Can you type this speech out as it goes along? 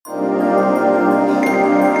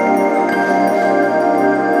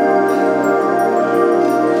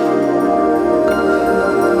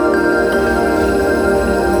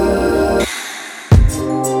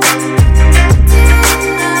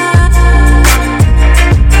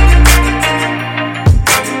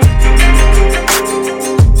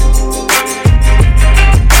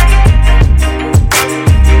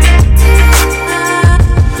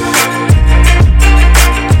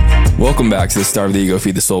to the Starve the Ego,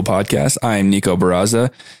 Feed the Soul podcast. I am Nico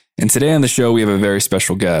Barraza, and today on the show, we have a very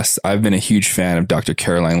special guest. I've been a huge fan of Dr.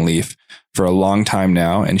 Caroline Leaf for a long time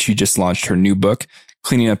now, and she just launched her new book,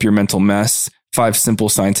 Cleaning Up Your Mental Mess, 5 Simple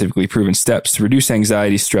Scientifically Proven Steps to Reduce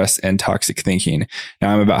Anxiety, Stress, and Toxic Thinking.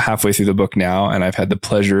 Now, I'm about halfway through the book now, and I've had the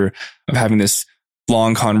pleasure of having this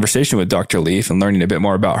long conversation with Dr. Leaf and learning a bit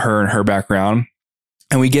more about her and her background.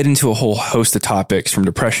 And we get into a whole host of topics from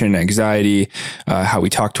depression, anxiety, how we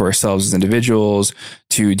talk to ourselves as individuals,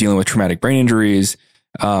 to dealing with traumatic brain injuries.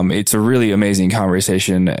 It's a really amazing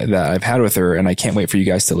conversation that I've had with her, and I can't wait for you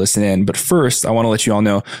guys to listen in. But first, I want to let you all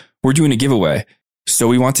know we're doing a giveaway. So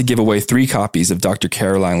we want to give away 3 copies of Dr.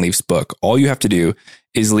 Caroline Leaf's book. All you have to do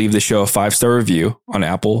is leave the show a 5-star review on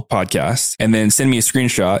Apple Podcasts, and then send me a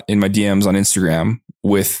screenshot in my DMs on Instagram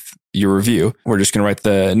with your review. We're just going to write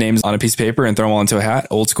the names on a piece of paper and throw them all into a hat,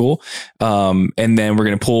 old school. And then we're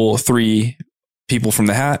going to pull 3 people from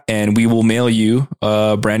the hat, and we will mail you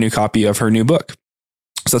a brand new copy of her new book.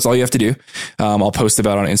 So that's all you have to do. I'll post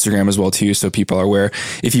about it on Instagram as well too, so people are aware.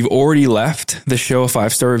 If you've already left the show a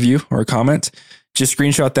 5-star review or a comment, just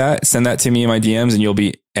screenshot that, send that to me in my DMs, and you'll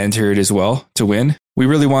be entered as well to win. We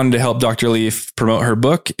really wanted to help Dr. Leaf promote her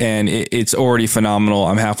book, and it's already phenomenal.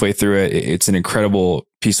 I'm halfway through it. It's an incredible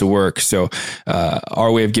piece of work. So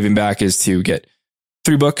our way of giving back is to get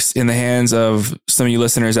 3 books in the hands of some of you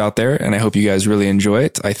listeners out there, and I hope you guys really enjoy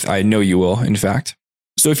it. I know you will, in fact.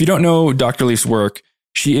 So if you don't know Dr. Leaf's work,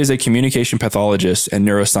 she is a communication pathologist and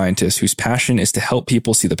neuroscientist whose passion is to help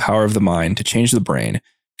people see the power of the mind to change the brain,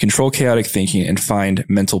 control chaotic thinking, and find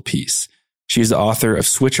mental peace. She is the author of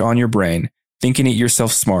Switch On Your Brain, Thinking It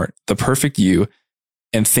Yourself Smart, The Perfect You,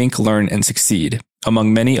 and Think, Learn, and Succeed,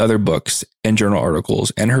 among many other books and journal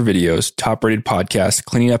articles. And her videos, top-rated podcasts,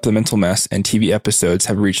 Cleaning Up the Mental Mess, and TV episodes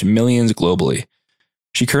have reached millions globally.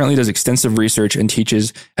 She currently does extensive research and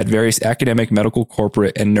teaches at various academic, medical,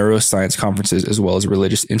 corporate, and neuroscience conferences, as well as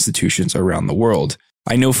religious institutions around the world.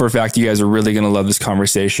 I know for a fact you guys are really going to love this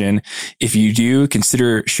conversation. If you do,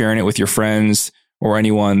 consider sharing it with your friends or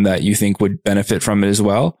anyone that you think would benefit from it as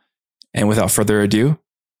well. And without further ado,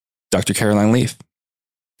 Dr. Caroline Leaf.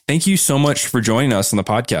 Thank you so much for joining us on the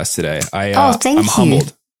podcast today. Thank you. I'm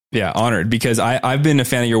humbled. Yeah, honored, because I've been a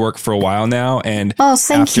fan of your work for a while now. And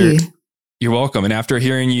thank you. You're welcome. And after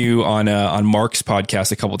hearing you on Mark's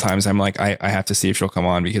podcast a couple of times, I'm like, I have to see if she'll come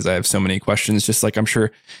on, because I have so many questions, just like I'm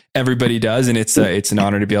sure everybody does. And it's an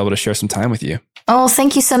honor to be able to share some time with you. Oh,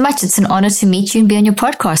 thank you so much. It's an honor to meet you and be on your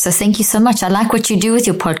podcast. So thank you so much. I like what you do with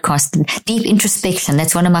your podcast. Deep introspection.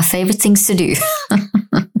 That's one of my favorite things to do.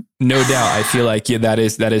 No doubt. I feel like that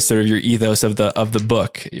is sort of your ethos of the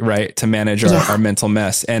book, right? To manage our mental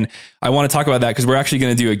mess. And I want to talk about that because we're actually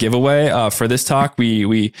going to do a giveaway for this talk. We're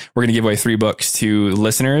going to give away 3 books to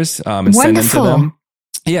listeners and send them to them.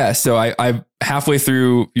 Yeah. So I'm halfway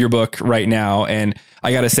through your book right now, and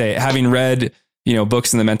I got to say, having read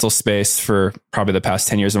books in the mental space for probably the past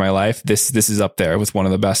 10 years of my life, this is up there with one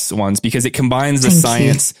of the best ones, because it combines the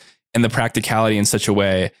science and the practicality in such a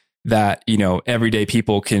way that, everyday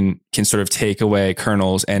people can sort of take away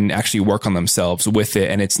kernels and actually work on themselves with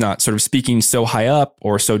it. And it's not sort of speaking so high up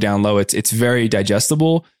or so down low. It's very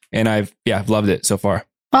digestible. And I've loved it so far.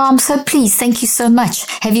 Oh, I'm so pleased. Thank you so much.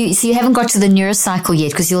 So you haven't got to the neurocycle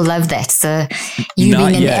yet, because you'll love that. So you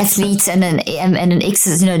Not being yet. an athlete and an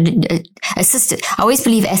exercise, assisted. I always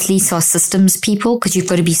believe athletes are systems people, because you've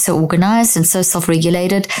got to be so organized and so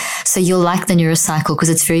self-regulated. So you'll like the neurocycle, because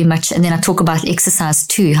it's very much, and then I talk about exercise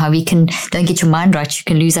too, how don't get your mind right, you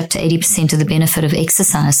can lose up to 80% of the benefit of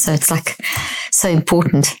exercise. So it's like so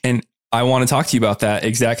important. And I want to talk to you about that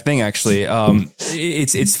exact thing, actually.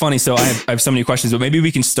 It's funny. So I have so many questions, but maybe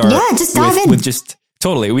we can start just dive in. with just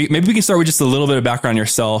totally. Maybe we can start with just a little bit of background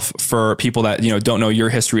yourself for people that, don't know your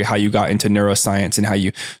history, how you got into neuroscience and how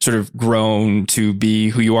you sort of grown to be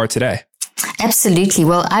who you are today. Absolutely.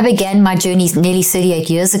 Well, I began my journey nearly 38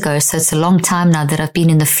 years ago, so it's a long time now that I've been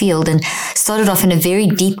in the field, and started off in a very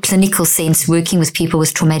deep clinical sense, working with people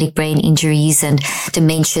with traumatic brain injuries and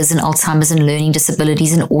dementias and Alzheimer's and learning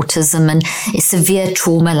disabilities and autism and severe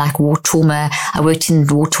trauma like war trauma. I worked in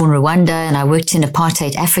war-torn Rwanda, and I worked in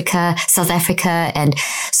apartheid South Africa. And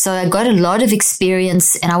so I got a lot of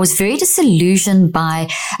experience, and I was very disillusioned by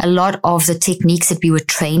a lot of the techniques that we were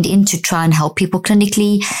trained in to try and help people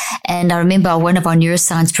clinically. And I remember remember one of our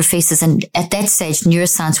neuroscience professors, and at that stage,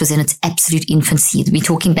 neuroscience was in its absolute infancy. We're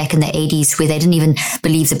talking back in the 80s where they didn't even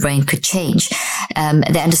believe the brain could change.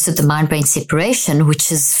 They understood the mind-brain separation, which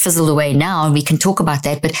has fizzled away now, and we can talk about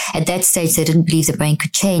that. But at that stage, they didn't believe the brain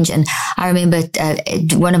could change. And I remember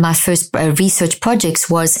one of my first research projects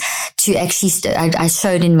was to actually, I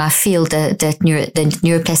showed in my field that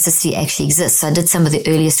neuroplasticity actually exists. So I did some of the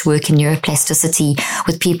earliest work in neuroplasticity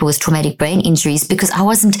with people with traumatic brain injuries, because I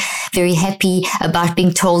wasn't very happy about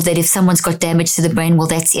being told that if someone's got damage to the brain, well,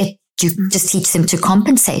 that's it. You just teach them to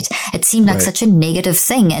compensate. It seemed like such a negative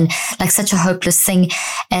thing and like such a hopeless thing.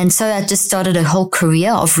 And so I just started a whole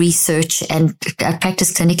career of research, and I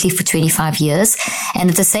practiced clinically for 25 years. And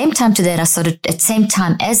at the same time to that, I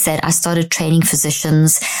started training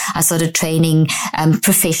physicians. I started training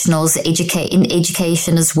professionals, in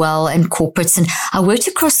education as well, and corporates. And I worked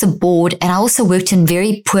across the board, and I also worked in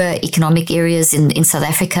very poor economic areas in South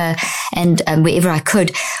Africa and wherever I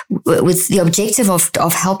could, with the objective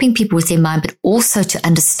of helping people with their mind, but also to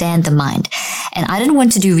understand the mind. And I didn't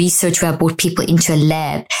want to do research where I brought people into a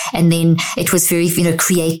lab and then it was very,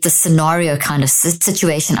 create the scenario kind of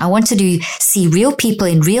situation. I wanted to see real people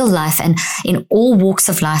in real life and in all walks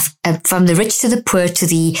of life, from the rich to the poor to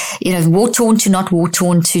the, war-torn to not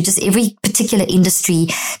war-torn, to just every particular industry,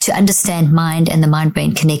 to understand mind and the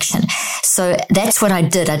mind-brain connection. So that's what I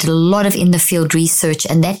did. I did a lot of in-the-field research,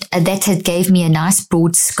 and that had gave me a nice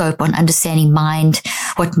broad scope on understanding mind,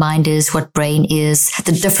 what mind is, what brain is,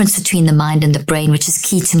 the difference between the mind and the brain, which is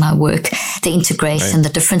key to my work, the integration, the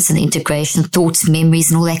difference in the integration, thoughts, memories,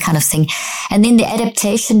 and all that kind of thing. And then the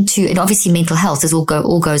adaptation to, and obviously mental health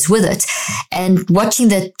all goes with it. And watching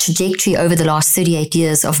the trajectory over the last 38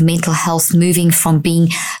 years of mental health moving from being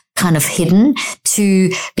kind of hidden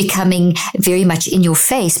to becoming very much in your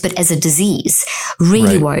face, but as a disease,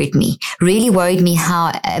 really worried me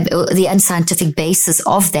how the unscientific basis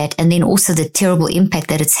of that, and then also the terrible impact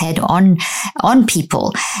that it's had on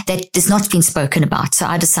people that has not been spoken about. So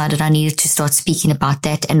I decided I needed to start speaking about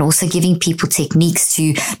that, and also giving people techniques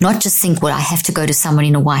to not just think, well, I have to go to someone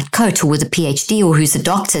in a white coat or with a PhD or who's a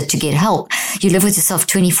doctor to get help. You live with yourself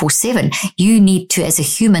 24/7. You need to, as a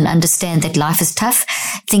human, understand that life is tough.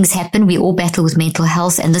 Things happen. We all battle with mental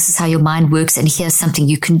health, and this is how your mind works. And here's something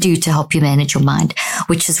you can do to help you manage your mind,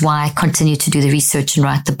 which is why I continue to do the research and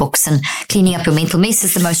write the books. And Cleaning Up Your Mental Mess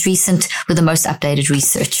is the most recent with the most updated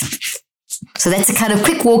research. So that's a kind of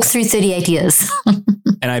quick walk through 38 years.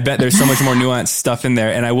 And I bet there's so much more nuanced stuff in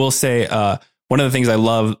there. And I will say, one of the things I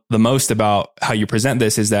love the most about how you present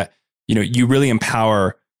this is that, you really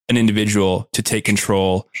empower an individual to take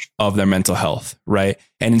control of their mental health, right?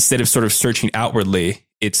 And instead of sort of searching outwardly,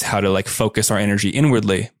 it's how to focus our energy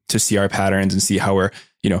inwardly to see our patterns and see how we're,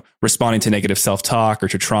 responding to negative self-talk or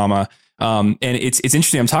to trauma. And it's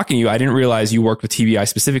interesting. I'm talking to you. I didn't realize you worked with TBI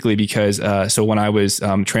specifically because, so when I was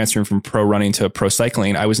transferring from pro running to pro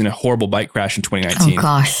cycling, I was in a horrible bike crash in 2019. Oh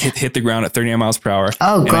gosh. Hit the ground at 39 miles per hour.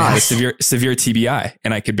 Oh gosh. I had a severe TBI,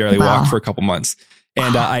 and I could barely walk for a couple months.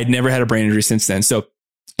 And I'd never had a brain injury since then. So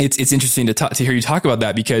it's interesting to hear you talk about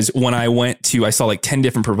that, because when I saw 10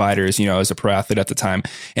 different providers, I was a pro athlete at the time,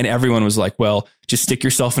 and everyone was like, well, just stick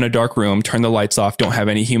yourself in a dark room, turn the lights off, don't have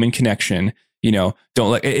any human connection,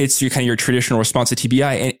 it's your traditional response to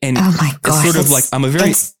TBI. And oh my gosh, it's sort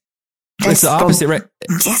of it's the opposite, right?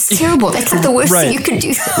 That's terrible. That's the worst thing you can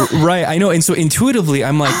do. Right. I know. And so intuitively,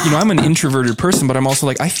 I'm like, I'm an introverted person, but I'm also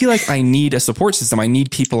I feel like I need a support system. I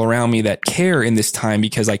need people around me that care in this time,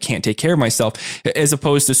 because I can't take care of myself, as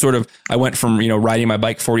opposed to I went from, riding my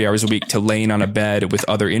bike 40 hours a week to laying on a bed with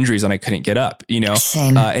other injuries and I couldn't get up,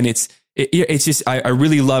 Shame. And it's just, I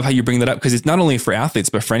really love how you bring that up, because it's not only for athletes,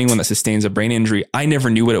 but for anyone that sustains a brain injury. I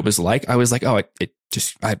never knew what it was like. I was like, oh,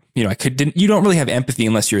 you don't really have empathy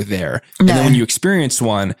unless you're there. No. And then when you experience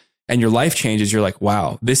one and your life changes, you're like,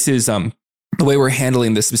 wow, this is, the way we're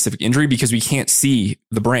handling this specific injury, because we can't see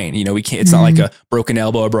the brain. We can't, it's not like a broken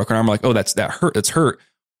elbow, a broken arm. We're like, oh, that's hurt.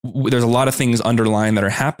 There's a lot of things underlying that are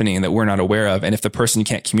happening that we're not aware of. And if the person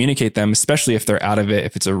can't communicate them, especially if they're out of it,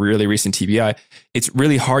 if it's a really recent TBI, it's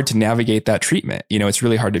really hard to navigate that treatment. It's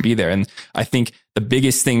really hard to be there. And I think the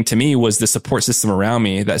biggest thing to me was the support system around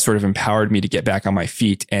me that sort of empowered me to get back on my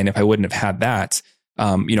feet. And if I wouldn't have had that,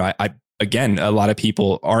 again, a lot of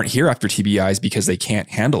people aren't here after TBIs because they can't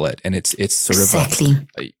handle it. And it's sort of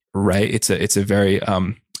right.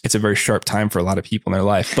 It's a very sharp time for a lot of people in their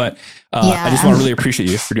life, but I just want to really appreciate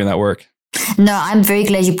you for doing that work. No, I'm very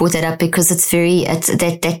glad you brought that up, because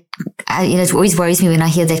that it always worries me when I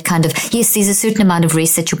hear that kind of, yes, there's a certain amount of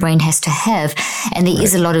rest that your brain has to have. And there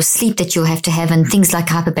is a lot of sleep that you'll have to have, and things like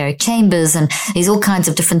hyperbaric chambers. And there's all kinds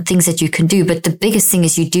of different things that you can do. But the biggest thing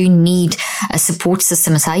is you do need a support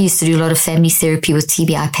system. So I used to do a lot of family therapy with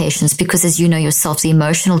TBI patients because, as you know yourself, the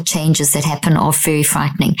emotional changes that happen are very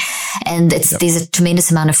frightening. And there's a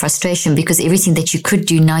tremendous amount of frustration because everything that you could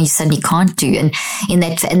do now you suddenly can't do. And in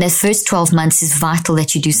that first 12 months is vital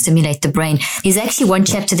that you do stimulate the brain. There's actually one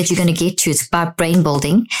chapter that you're going to get to. It's about brain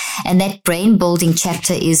building. And that brain building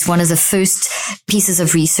chapter is one of the first pieces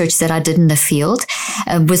of research that I did in the field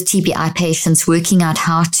with TBI patients, working out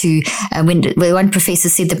how to, when one professor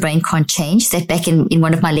said the brain can't change, that back in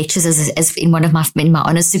one of my lectures as in my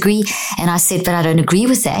honors degree. And I said, but I don't agree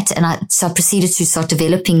with that. And so I proceeded to start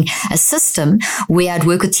developing a system where I'd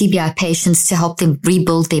work with TBI patients to help them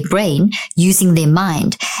rebuild their brain using their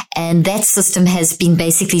mind. And that system has been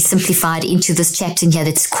basically simplified into this chapter in here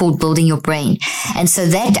that's called Building Your Brain. And so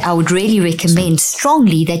that I would really recommend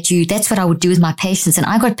strongly that's what I would do with my patients. And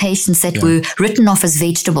I got patients that were written off as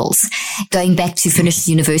vegetables, going back to finish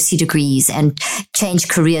university degrees and change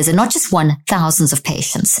careers, and not just one, thousands of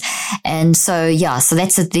patients. And so, so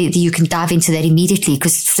that's you can dive into that immediately,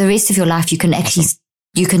 because for the rest of your life, you can actually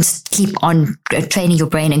you can keep on training your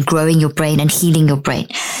brain and growing your brain and healing your brain.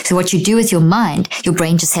 So what you do with your mind, your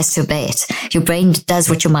brain just has to obey it. Your brain does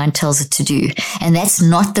what your mind tells it to do. And that's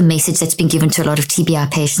not the message that's been given to a lot of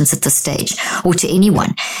TBI patients at this stage, or to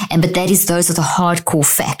anyone. But those are the hardcore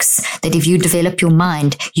facts, that if you develop your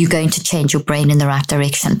mind, you're going to change your brain in the right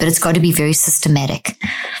direction. But it's got to be very systematic.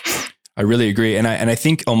 I really agree. And I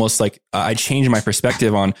think almost like I changed my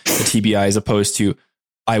perspective on the TBI as opposed to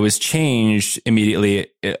I was changed immediately,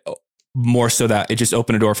 more so that it just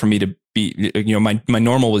opened a door for me to be, my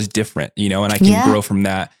normal was different, and I can grow from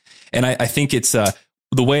that. And I think it's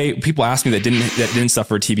the way people ask me that didn't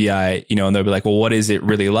suffer TBI, and they'll be like, well, what is it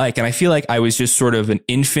really like? And I feel like I was just sort of an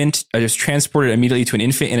infant. I was transported immediately to an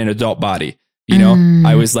infant in an adult body.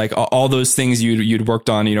 I was like, all those things you'd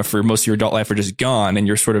worked on, for most of your adult life are just gone. And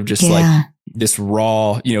you're sort of just like this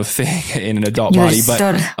raw, thing in an adult body.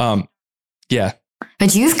 But, yeah.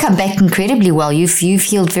 But you've come back incredibly well. You've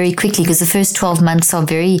healed very quickly, because the first 12 months are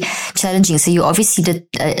very challenging. So you obviously did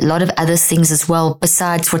a lot of other things as well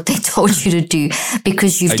besides what they told you to do,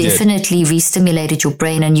 because you've definitely re-stimulated your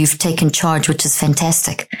brain and you've taken charge, which is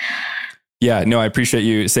fantastic. Yeah, no, I appreciate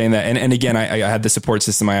you saying that. And again, I had the support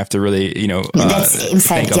system. I have to really, that's in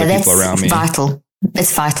fact, thank other people around me. Vital.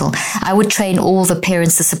 It's vital. I would train all the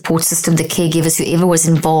parents, the support system, the caregivers, whoever was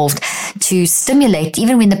involved, to stimulate,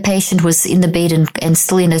 even when the patient was in the bed and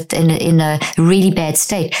still in a really bad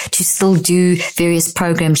state, to still do various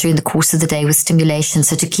programs during the course of the day with stimulation.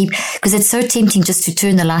 So because it's so tempting just to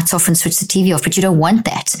turn the lights off and switch the TV off, but you don't want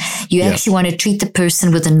that. You actually want to treat the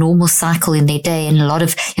person with a normal cycle in their day, and a lot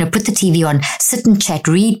of, put the TV on, sit and chat,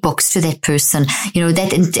 read books to that person,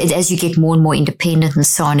 that, and as you get more and more independent and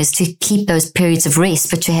so on, is to keep those periods of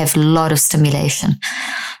rest, but to have a lot of stimulation.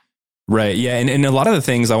 Right. Yeah. And a lot of the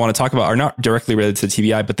things I want to talk about are not directly related to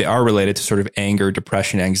TBI, but they are related to sort of anger,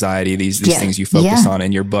 depression, anxiety, these things you focus on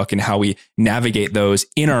in your book, and how we navigate those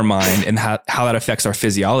in our mind, and how that affects our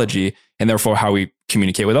physiology, and therefore how we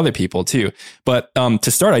communicate with other people too. But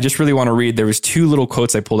to start, I just really want to read, there was 2 little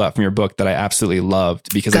quotes I pulled out from your book that I absolutely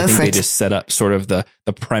loved, because I think they just set up sort of the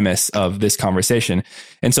premise of this conversation.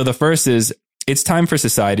 And so the first is, it's time for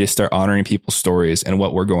society to start honoring people's stories and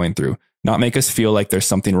what we're going through, not make us feel like there's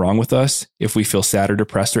something wrong with us if we feel sad or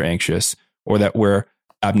depressed or anxious, or that we're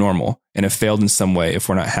abnormal and have failed in some way if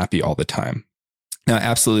we're not happy all the time. Now, I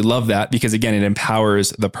absolutely love that, because again, it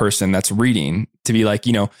empowers the person that's reading to be like,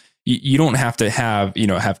 you don't have to have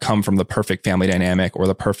come from the perfect family dynamic or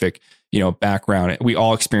the perfect, background. We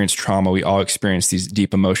all experience trauma. We all experience these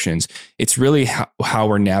deep emotions. It's really how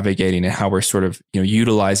we're navigating and how we're sort of,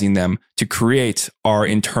 utilizing them to create our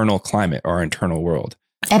internal climate, our internal world.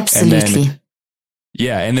 Absolutely.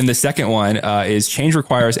 And then the second one is change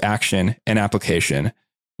requires action and application.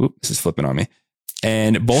 Oop, this is flipping on me.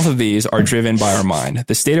 And both of these are driven by our mind.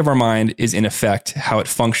 The state of our mind is, in effect, how it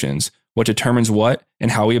functions, what determines what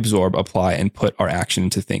and how we absorb, apply, and put our action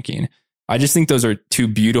into thinking. I just think those are 2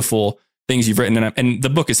 beautiful things you've written. And the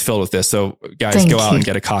book is filled with this. So guys, go out and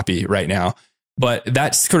get a copy right now. But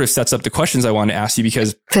that sort of sets up the questions I want to ask you,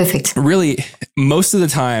 because really most of the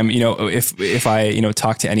time, if I,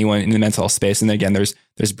 talk to anyone in the mental health space, and again,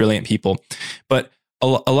 there's brilliant people, but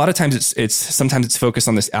a lot of times sometimes it's focused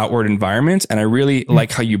on this outward environment. And I really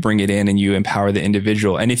like how you bring it in and you empower the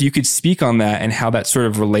individual. And if you could speak on that and how that sort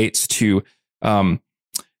of relates to,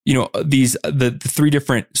 the 3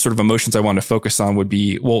 different sort of emotions I want to focus on would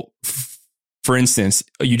be, well, for instance,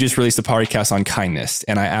 you just released a podcast on kindness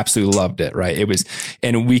and I absolutely loved it. Right.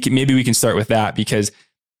 And maybe we can start with that, because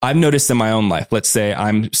I've noticed in my own life, let's say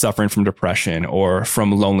I'm suffering from depression or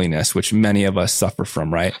from loneliness, which many of us suffer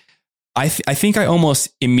from, right? I think I almost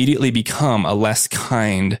immediately become a less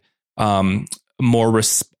kind, more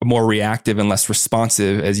reactive and less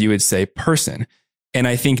responsive, as you would say, person. And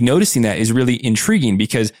I think noticing that is really intriguing,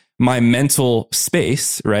 because my mental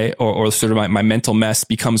space, right, or sort of my mental mess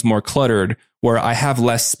becomes more cluttered, where I have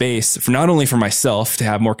less space for not only for myself to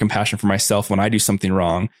have more compassion for myself when I do something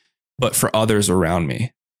wrong, but for others around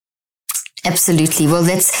me. Absolutely. Well,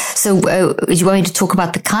 do you want me to talk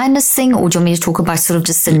about the kindness thing, or do you want me to talk about sort of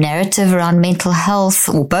just the narrative around mental health,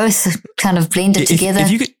 or both, kind of blended together? If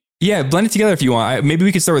you could, yeah, blend it together if you want. Maybe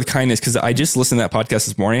we could start with kindness, because I just listened to that podcast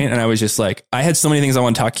this morning and I was just like, I had so many things I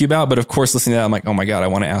want to talk to you about, but of course, listening to that, I'm like, oh my God, I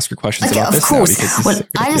want to ask your questions about this. Of course. Well,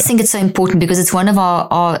 I just think it's so important, because it's one of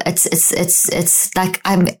it's like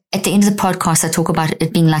at the end of the podcast, I talk about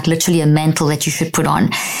it being like literally a mantle that you should put on.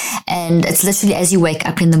 And it's literally as you wake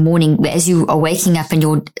up in the morning, as you are waking up and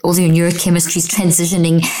all your neurochemistry is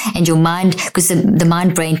transitioning, and your mind, because the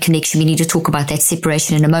mind-brain connection, we need to talk about that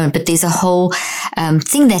separation in a moment. But there's a whole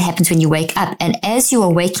thing that happens when you wake up. And as you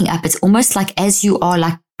are waking up, it's almost like as you are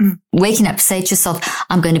like waking up, say to yourself,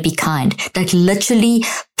 I'm going to be kind. Like literally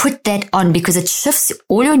put that on, because it shifts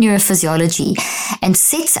all your neurophysiology and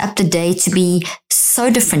sets up the day to be so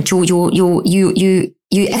different.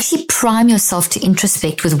 You actually prime yourself to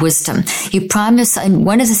introspect with wisdom. You prime yourself, and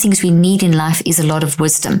one of the things we need in life is a lot of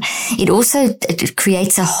wisdom. It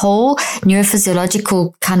creates a whole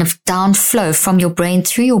neurophysiological kind of downflow from your brain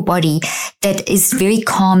through your body that is very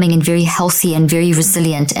calming and very healthy and very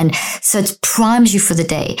resilient. And so it primes you for the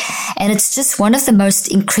day. And it's just one of the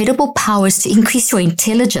most incredible powers to increase your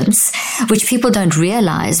intelligence, which people don't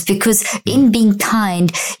realize, because in being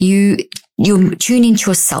kind, you tune into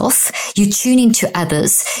yourself, you tune into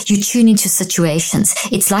others, you tune into situations.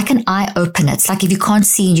 It's like an eye opener. It's like if you can't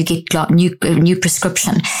see and you get new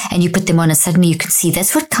prescription and you put them on and suddenly you can see.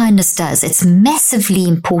 That's what kindness does. It's massively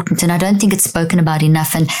important, and I don't think it's spoken about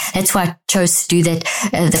enough. And that's why I chose to do that,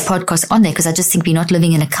 the podcast on there, because I just think we're not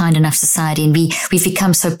living in a kind enough society, and we've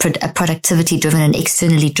become so productivity driven and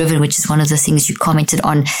externally driven, which is one of the things you commented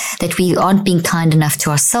on, that we aren't being kind enough to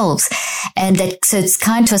ourselves. And so it's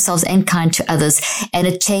kind to ourselves and kind to others, and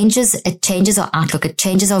it changes our outlook, it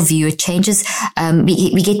changes our view, it changes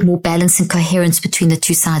we get more balance and coherence between the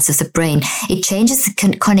two sides of the brain. It changes the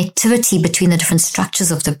connectivity between the different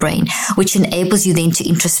structures of the brain, which enables you then to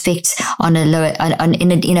introspect on a lower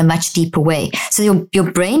in a much deeper way. So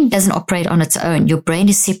your brain doesn't operate on its own. Your brain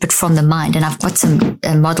is separate from the mind. And I've got some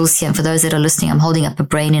models here, and for those that are listening, I'm holding up a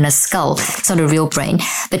brain in a skull. It's not a real brain,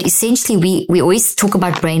 but essentially we always talk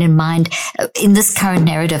about brain and mind in this current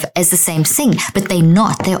narrative as the same thing, but they're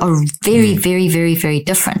not. They are very, very, very, very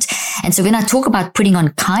different. And so when I talk about putting on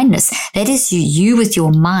kindness, that is you with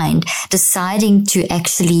your mind deciding to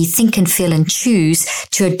actually think and feel and choose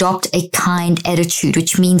to adopt a kind attitude,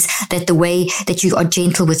 which means that the way that you are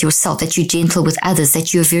gentle with yourself, that you're gentle with others,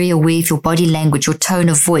 that you're very aware of your body language, your tone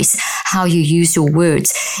of voice, how you use your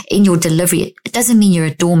words in your delivery. It doesn't mean you're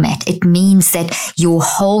a doormat. It means that your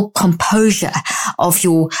whole composure of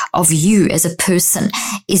you as a person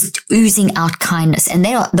is oozing out kindness. And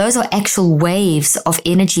those are actual waves of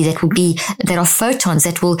energy that are photons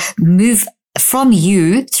that will move from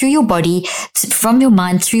you through your body, from your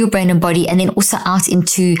mind, through your brain and body, and then also out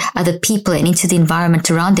into other people and into the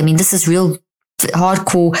environment around them. I mean, this is real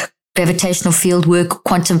hardcore gravitational field work,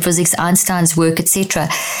 quantum physics, Einstein's work, etc.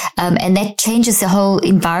 And that changes the whole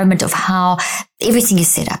environment of how everything is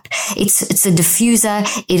set up. It's a diffuser.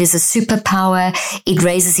 It is a superpower. It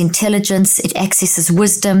raises intelligence. It accesses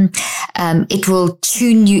wisdom. It will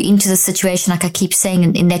tune you into the situation. Like I keep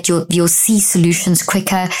saying, in that you'll see solutions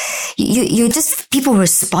quicker. You just, people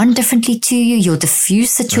respond differently to you. You'll diffuse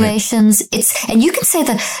situations. Right. And you can say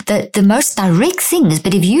the most direct things,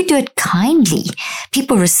 but if you do it kindly,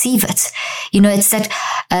 people receive it. You know, it's that,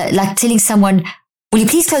 like telling someone, will you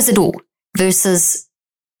please close the door, versus,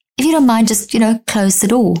 if you don't mind, just, close the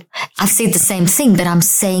door. I've said the same thing, but I'm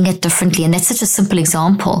saying it differently. And that's such a simple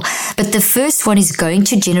example. But the first one is going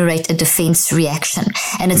to generate a defense reaction,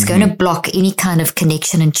 and it's going to block any kind of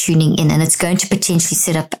connection and tuning in. And it's going to potentially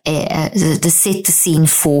set up set the scene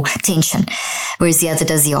for tension, whereas the other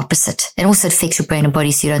does the opposite. And also affects your brain and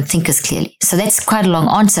body, so you don't think as clearly. So that's quite a long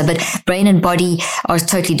answer, but brain and body are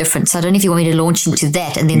totally different. So I don't know if you want me to launch into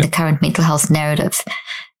that and then the current mental health narrative,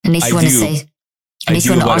 unless you want to say... Unless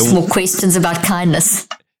you want to ask more questions about kindness.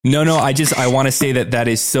 No, I want to say that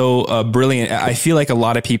is so brilliant. I feel like a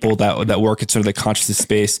lot of people that work in sort of the consciousness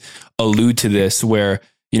space allude to this, where,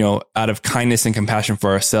 out of kindness and compassion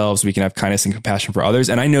for ourselves, we can have kindness and compassion for others.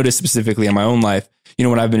 And I noticed specifically in my own life,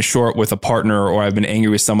 when I've been short with a partner, or I've been angry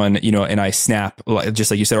with someone, and I snap, just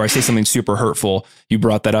like you said, or I say something super hurtful. You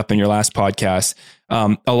brought that up in your last podcast.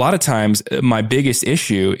 A lot of times my biggest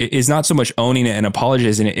issue is not so much owning it and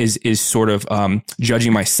apologizing. It is sort of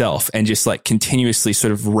judging myself and just like continuously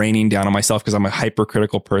sort of raining down on myself, because I'm a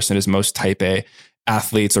hypercritical person, as most type A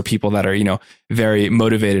athletes or people that are, very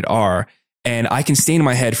motivated are. And I can stay in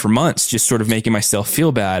my head for months, just sort of making myself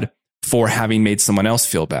feel bad for having made someone else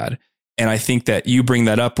feel bad. And I think that you bring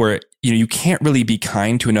that up where, you can't really be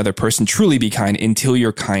kind to another person, truly be kind, until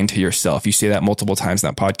you're kind to yourself. You say that multiple times in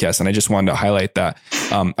that podcast. And I just wanted to highlight that.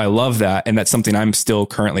 I love that. And that's something I'm still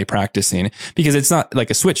currently practicing, because it's not like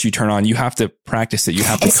a switch you turn on. You have to practice it. You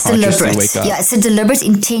have to consciously wake up. Yeah, it's a deliberate,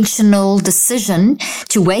 intentional decision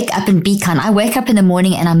to wake up and be kind. I wake up in the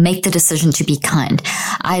morning and I make the decision to be kind.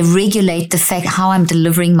 I regulate the fact how I'm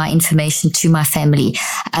delivering my information to my family,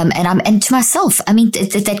 and to myself. I mean,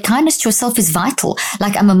 that kindness to yourself is vital.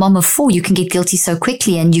 Like, I'm a mom of 4, you can get guilty so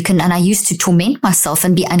quickly, and I used to torment myself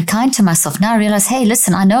and be unkind to myself. Now I realize, hey,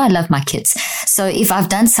 listen, I know I love my kids. So if I've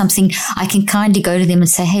done something, I can kindly go to them and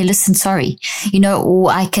say, hey, listen, sorry, or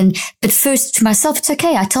I can, but first to myself, it's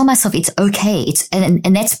okay. I tell myself it's okay.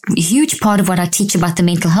 And that's a huge part of what I teach about the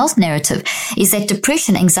mental health narrative, is that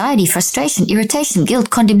depression, anxiety, frustration, irritation,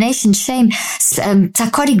 guilt, condemnation, shame,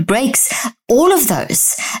 psychotic breaks, all of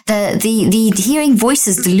those, the hearing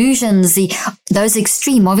voices, delusions, those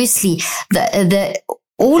extreme, obviously,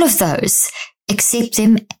 all of those, accept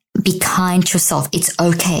them. Be kind to yourself. It's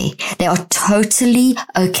okay. They are totally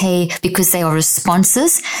okay, because they are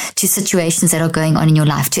responses to situations that are going on in your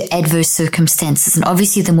life, to adverse circumstances. And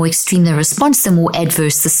obviously, the more extreme the response, the more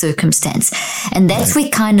adverse the circumstance. And that's where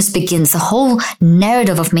kindness begins. The whole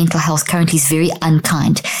narrative of mental health currently is very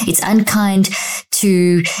unkind. It's unkind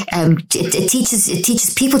to, it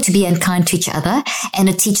teaches people to be unkind to each other, and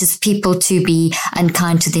it teaches people to be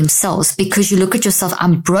unkind to themselves, because you look at yourself,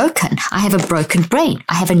 I'm broken. I have a broken brain.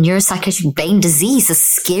 I have a neuropsychiatric brain disease, a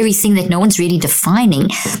scary thing that no one's really defining,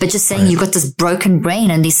 but just saying you've got this broken brain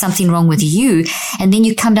and there's something wrong with you. And then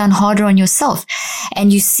you come down harder on yourself,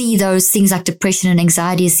 and you see those things like depression and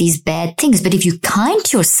anxiety as these bad things. But if you're kind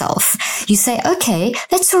to yourself, you say, okay,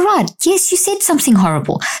 that's all right. Yes, you said something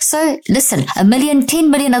horrible. So listen,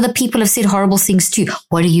 10 million other people have said horrible things too.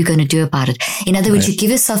 What are you going to do about it? In other words, you give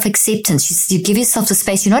yourself acceptance. You give yourself the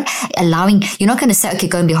space. You're not going to say, okay,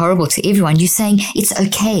 go and be horrible to everyone. You're saying it's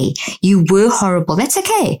okay. You were horrible. That's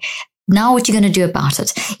okay. Now what you're going to do about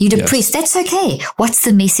it? You're depressed. Yes. That's okay. What's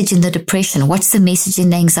the message in the depression? What's the message in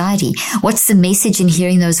the anxiety? What's the message in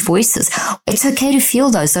hearing those voices? It's okay to feel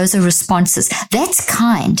those. Those are responses. That's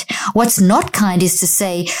kind. What's not kind is to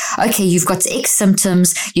say, okay, you've got X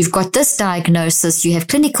symptoms. You've got this diagnosis. You have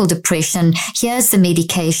clinical depression. Here's the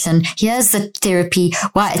medication. Here's the therapy.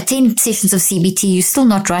 Why 10 sessions of CBT, you're still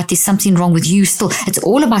not right. There's something wrong with you still. It's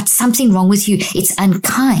all about something wrong with you. It's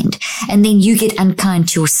unkind. And then you get unkind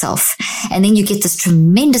to yourself. And then you get this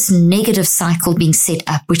tremendous negative cycle being set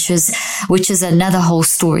up, which is another whole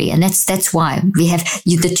story. And that's why we have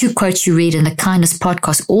the 2 quotes you read in the Kindness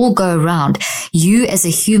podcast all go around. You as a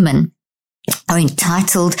human are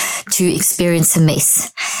entitled to experience a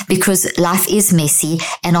mess, because life is messy,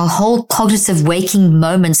 and our whole cognitive waking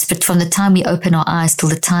moments, but from the time we open our eyes till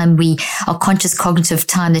the time our conscious cognitive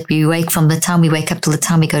time that we wake, from the time we wake up till the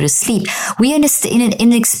time we go to sleep, we are in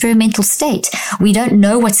an experimental state. We don't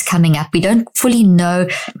know what's coming up. We don't fully know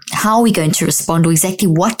how we're going to respond or exactly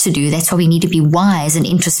what to do. That's why we need to be wise and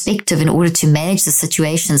introspective in order to manage the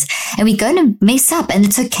situations. And we're going to mess up, and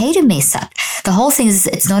it's okay to mess up. The whole thing is,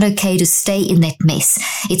 it's not okay to stay in that mess.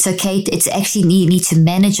 It's okay. It's actually you need to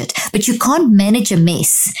manage it, but you can't manage a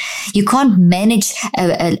mess. You can't manage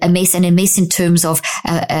a mess, and a mess in terms of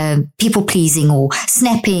people pleasing or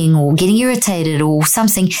snapping or getting irritated or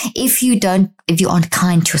something. If you aren't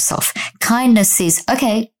kind to yourself, kindness says,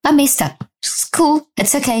 okay, I messed up. It's cool.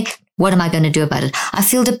 It's okay. What am I going to do about it? I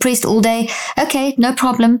feel depressed all day. Okay, no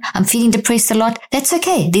problem. I'm feeling depressed a lot. That's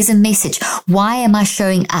okay. There's a message. Why am I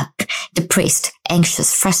showing up depressed,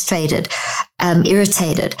 anxious, frustrated,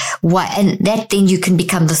 irritated? Why? And that then you can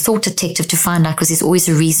become the thought detective to find out, because there's always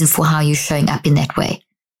a reason for how you're showing up in that way.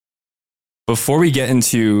 Before we get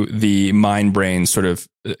into the mind-brain sort of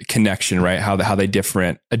connection, right? How they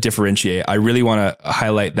differentiate, I really want to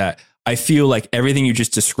highlight that I feel like everything you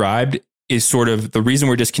just described is sort of the reason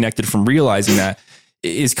we're disconnected from realizing that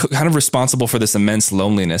is kind of responsible for this immense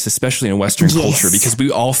loneliness, especially in Western culture, because we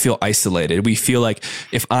all feel isolated. We feel like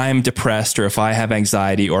if I'm depressed or if I have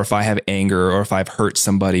anxiety or if I have anger or if I've hurt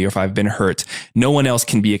somebody or if I've been hurt, no one else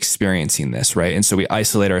can be experiencing this, right? And so we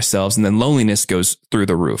isolate ourselves, and then loneliness goes through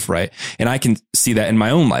the roof, right? And I can see that in my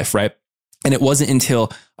own life, right? And it wasn't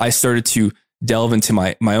until I started to delve into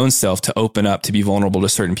my own self, to open up, to be vulnerable to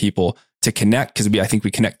certain people, to connect, because I think we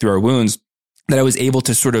connect through our wounds, that I was able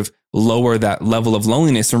to sort of lower that level of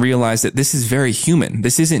loneliness and realize that this is very human.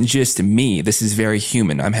 This isn't just me. This is very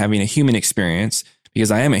human. I'm having a human experience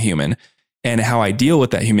because I am a human, and how I deal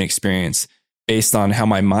with that human experience based on how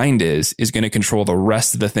my mind is going to control the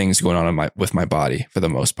rest of the things going on with my body for the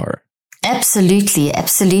most part. Absolutely.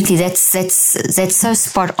 That's so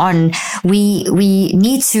spot on. We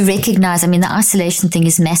need to recognize, the isolation thing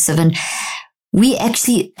is massive, and we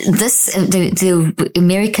actually, the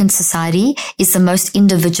American society is the most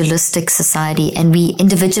individualistic society, and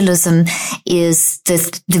individualism is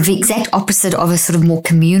the exact opposite of a sort of more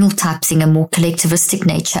communal type thing, a more collectivistic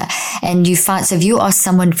nature. And you find, so if you ask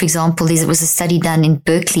someone, for example, there was a study done in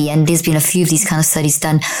Berkeley, and there's been a few of these kind of studies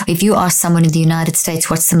done. If you ask someone in the United States,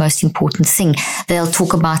 what's the most important thing? They'll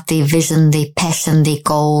talk about their vision, their passion, their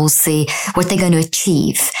goals, what they're going to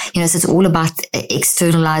achieve. So it's all about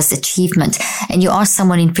externalized achievement. And you ask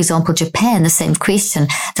someone in, for example, Japan, the same question,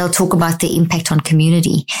 they'll talk about their impact on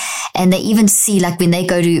community. And they even see, like when they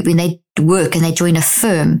work and they join a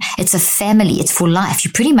firm, it's a family, it's for life.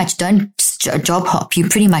 You pretty much don't job hop. You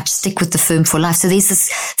pretty much stick with the firm for life. So there's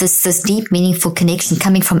this deep, meaningful connection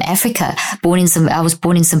coming from Africa. I was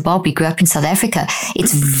born in Zimbabwe, grew up in South Africa.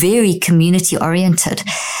 It's very community oriented.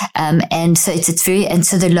 And so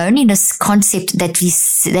so the loneliness concept that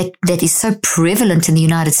is so prevalent in the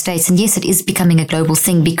United States. And yes, it is becoming a global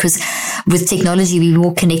thing, because with technology, we're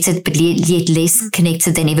more connected, but yet less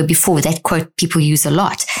connected than ever before. That quote people use a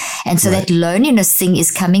lot. And so that loneliness thing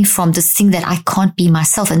is coming from this thing that I can't be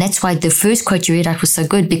myself. And that's why the first quote you read out was so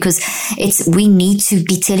good, because we need to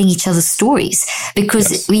be telling each other stories,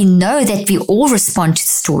 because we know that we all respond to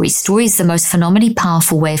stories. Story is the most phenomenally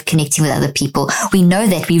powerful way of connecting with other people. We know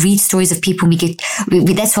that. We read stories of people,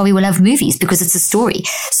 that's why we will love movies, because it's a story.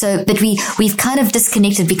 So, but we've kind of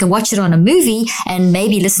disconnected. We can watch it on a movie and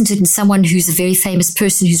maybe listen to it in someone who's a very famous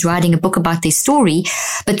person who's writing a book about their story.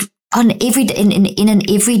 But in an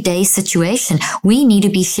everyday situation, we need to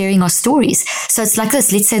be sharing our stories. So it's like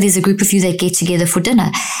this. Let's say there's a group of you that get together for dinner,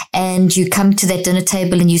 and you come to that dinner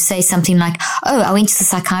table and you say something like, oh, I went to the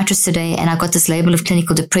psychiatrist today and I got this label of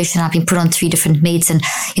clinical depression. I've been put on 3 different meds, and,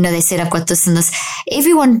 they said I've got this and this.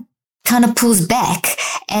 Everyone kind of pulls back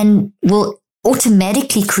and will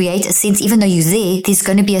automatically create a sense, even though you're there's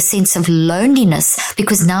going to be a sense of loneliness,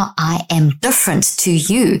 because now I am different to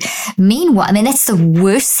you. Meanwhile, that's the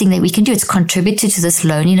worst thing that we can do. It's contributed to this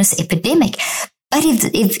loneliness epidemic. But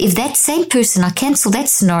if that same person, I cancel that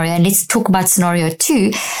scenario and let's talk about scenario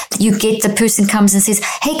 2, you get the person comes and says,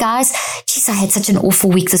 hey guys, geez, I had such an awful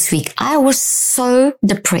week this week. I was so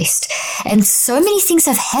depressed and so many things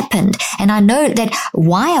have happened. And I know that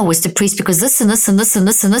why I was depressed, because this and this and this and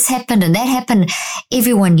this and this happened and that happened.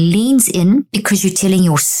 Everyone leans in because you're telling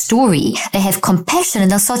your story. They have compassion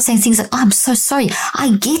and they'll start saying things like, oh, I'm so sorry.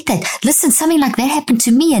 I get that. Listen, something like that happened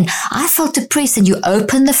to me and I felt depressed. And you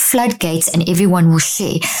open the floodgates and everyone will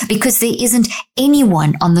share, because there isn't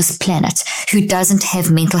anyone on this planet who doesn't have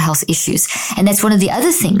mental health issues. And that's one of the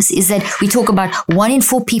other things, is that we talk about 1 in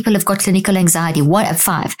 4 people have got clinical anxiety, 1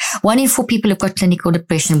 in 4 people have got clinical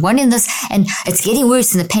depression, 1 in this, and it's getting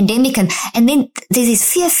worse in the pandemic. And then there's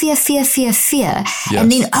this fear. Yes.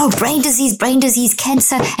 And then, brain disease,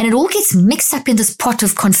 cancer, and it all gets mixed up in this pot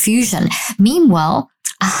of confusion. Meanwhile,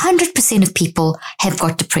 100% of people have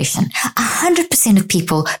got depression. 100% of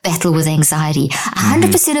people battle with anxiety.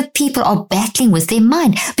 100% of people are battling with their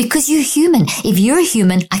mind, because you're human. If you're a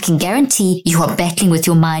human, I can guarantee you are battling with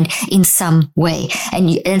your mind in some way.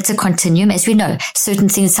 And it's a continuum, as we know. Certain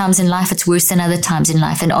things, times in life, it's worse than other times in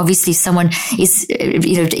life. And obviously, if someone is,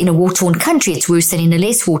 in a war-torn country, it's worse than in a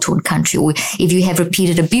less war-torn country. Or if you have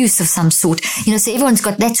repeated abuse of some sort, so everyone's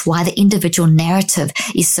got, that's why the individual narrative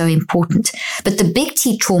is so important. But the big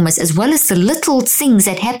traumas, as well as the little things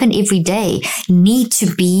that happen every day, need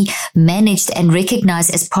to be managed and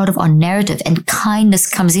recognized as part of our narrative, and kindness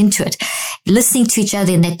comes into it. Listening to each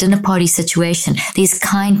other in that dinner party situation, there's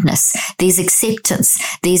kindness, there's acceptance,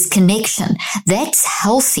 there's connection. That's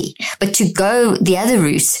healthy. But to go the other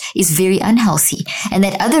route is very unhealthy. And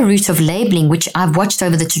that other route of labeling, which I've watched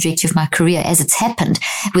over the trajectory of my career as it's happened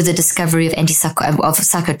with the discovery of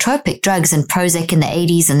psychotropic drugs and Prozac in the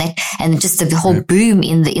 80s and just the whole boom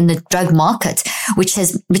boom in the drug market, which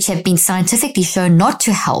have been scientifically shown not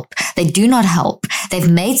to help. They do not help. They've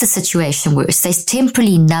made the situation worse. They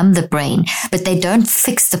temporarily numb the brain, but they don't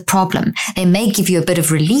fix the problem. They may give you a bit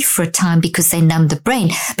of relief for a time because they numb the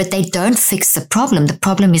brain, but they don't fix the problem. The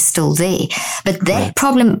problem is still there. But that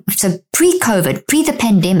problem, so pre-COVID, pre the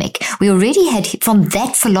pandemic, we already had from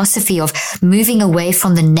that philosophy of moving away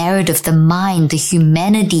from the narrative, the mind, the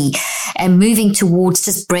humanity, and moving towards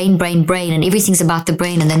just brain, and everything's about the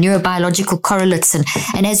brain and the neurobiological correlates.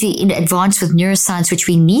 And as we advance with neuroscience, which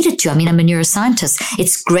we needed to, I mean, I'm a neuroscientist.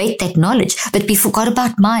 It's great, that knowledge, but we forgot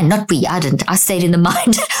about mind. Not we, I didn't. I stayed in the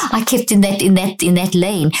mind. I kept in that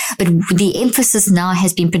lane. But the emphasis now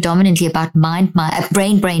has been predominantly about mind,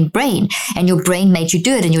 brain, and your brain made you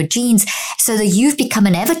do it, and your genes. So that you've become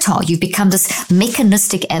an avatar. You've become this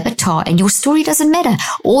mechanistic avatar, and your story doesn't matter.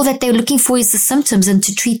 All that they're looking for is the symptoms and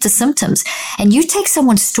to treat the symptoms. And you take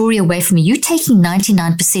someone's story away from you, you're taking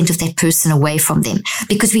 99% of that person away from them,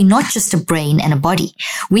 because we're not just a brain and a body.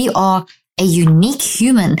 We are a unique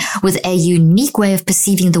human with a unique way of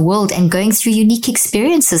perceiving the world and going through unique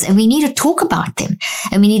experiences. And we need to talk about them,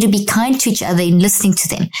 and we need to be kind to each other in listening to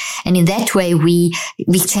them. And in that way, we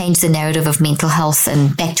change the narrative of mental health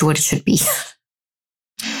and back to what it should be.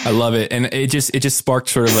 I love it. And it just sparked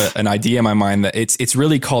sort of an idea in my mind that it's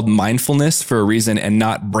really called mindfulness for a reason and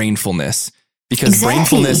not brainfulness, because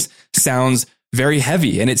brainfulness sounds very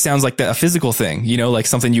heavy and it sounds like a physical thing, like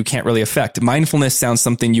something you can't really affect. Mindfulness sounds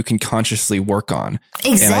something you can consciously work on.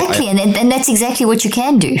 Exactly. And that's exactly what you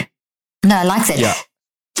can do. No, I like that. Yeah.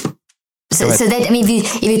 So that, I mean,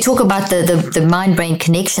 if you talk about the mind-brain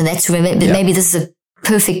connection, that's where maybe this is a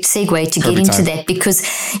perfect segue to get into that,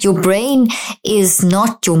 because your brain is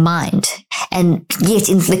not your mind. And yet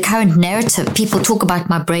in the current narrative, people talk about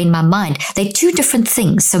my brain, my mind. They're two different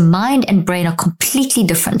things. So mind and brain are completely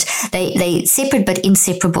different. They separate but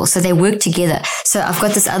inseparable. So they work together. So I've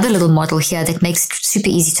got this other little model here that makes it super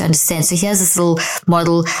easy to understand. So here's this little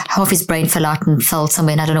model. Half his brain fell out and fell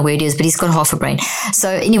somewhere, and I don't know where it is, but he's got half a brain. So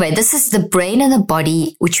anyway, this is the brain and the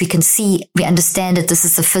body, which we can see. We understand that this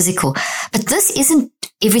is the physical, but this isn't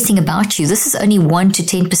everything about you. This is only 1 to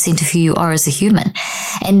 10% of who you are as a human.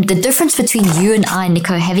 And the difference between you and I,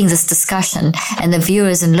 Nico, having this discussion, and the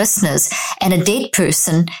viewers and listeners, and a dead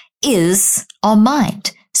person is our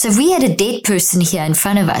mind. So if we had a dead person here in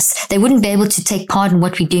front of us, they wouldn't be able to take part in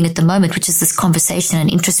what we're doing at the moment, which is this conversation and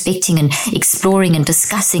introspecting and exploring and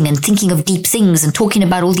discussing and thinking of deep things and talking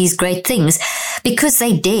about all these great things, because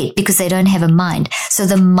they're dead, because they don't have a mind. So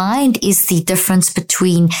the mind is the difference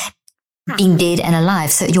between being dead and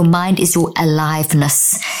alive. So your mind is your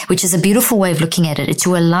aliveness, which is a beautiful way of looking at it. It's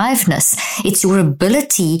your aliveness. It's your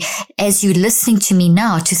ability, as you're listening to me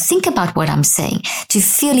now, to think about what I'm saying, to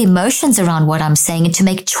feel emotions around what I'm saying, and to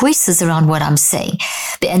make choices around what I'm saying.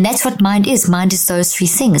 And that's what mind is. Mind is those three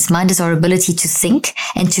things. Mind is our ability to think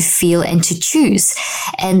and to feel and to choose.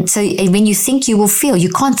 And so when you think, you will feel.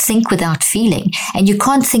 You can't think without feeling, and you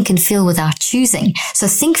can't think and feel without choosing. So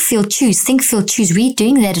think, feel, choose. Think, feel, choose. We're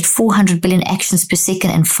doing that at 400 billion actions per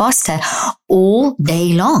second and faster all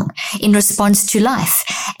day long in response to life.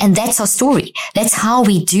 And that's our story. That's how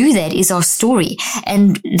we do that, is our story.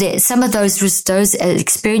 And some of those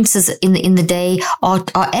experiences in the day are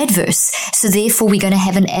adverse. So therefore, we're going to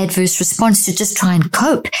have an adverse response to just try and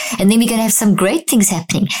cope. And then we're going to have some great things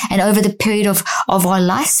happening. And over the period of our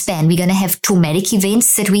lifespan, we're going to have traumatic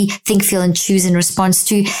events that we think, feel, and choose in response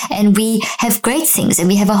to. And we have great things, and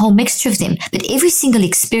we have a whole mixture of them. But every single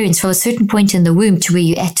experience from a certain point in the womb to where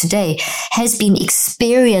you're at today has been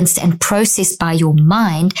experienced and processed by your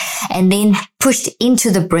mind and then pushed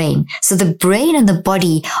into the brain. So the brain and the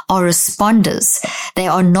body are responders. They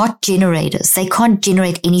are not generators. They can't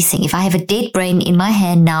generate anything. If I have a dead brain in my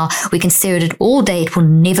hand now, we can stare at it all day. It will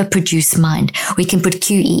never produce mind. We can put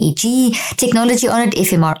QEEG technology on it,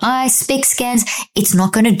 fMRI, SPECT scans. It's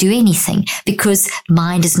not going to do anything because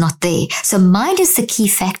mind is not there. So mind is the key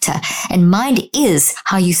factor, and mind is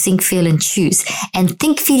how you think, feel, and choose. And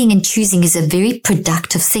think, feeling, and choosing is a very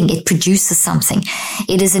productive thing. It produces something.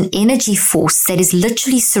 It is an energy force that is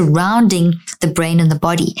literally surrounding the brain and the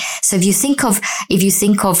body. So if you think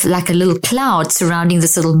of like a little cloud surrounding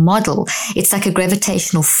this little model, it's like a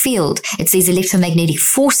gravitational field. It's these electromagnetic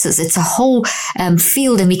forces. It's a whole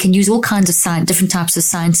field, and we can use all kinds of different types of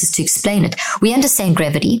sciences to explain it. We understand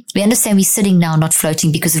gravity. We understand we're sitting now not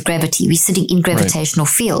floating because of gravity. We're sitting in gravitational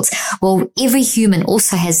fields. Well, every human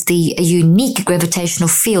also has a unique gravitational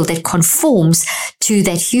field that conforms to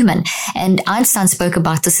that human. And Einstein spoke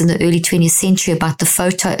about this in the early 20th century, about the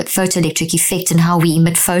photoelectric effect and how we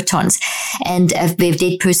emit photons. And a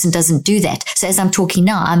dead person doesn't do that. So as I'm talking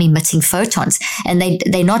now, I'm emitting photons, and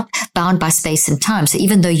they're not bound by space and time. So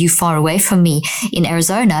even though you're far away from me in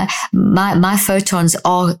Arizona, my photons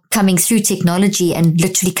are coming through technology and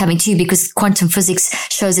literally coming to you, because quantum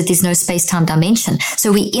physics shows that there's no space-time dimension.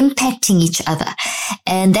 So we're impacting each other.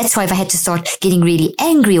 And that's why if I had to start getting really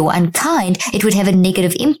angry or unkind, it would have a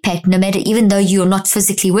negative impact, no matter, even though you're not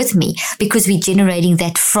physically with me, because we're generating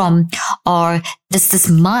that from this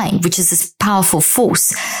mind, which is this powerful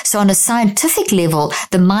force. So on a scientific level,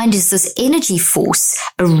 the mind is this energy force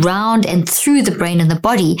around and through the brain and the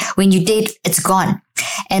body. When you're dead, it's gone.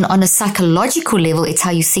 And on a psychological level, it's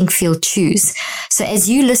how you think, feel, choose. So as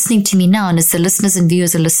you're listening to me now, and as the listeners and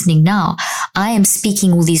viewers are listening now, I am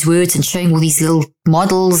speaking all these words and showing all these little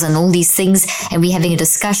models and all these things, and we're having a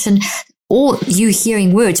discussion. Or you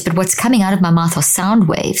hearing words, but what's coming out of my mouth are sound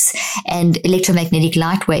waves and electromagnetic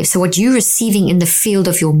light waves. So what you're receiving in the field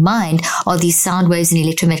of your mind are these sound waves and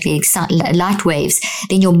electromagnetic light waves.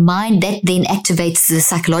 Then your mind, that then activates the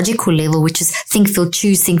psychological level, which is think, feel,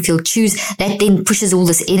 choose, think, feel, choose. That then pushes all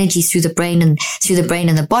this energy through the brain and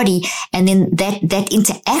the body. And then that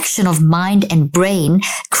interaction of mind and brain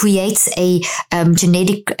creates a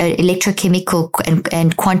genetic, electrochemical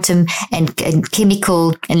and quantum and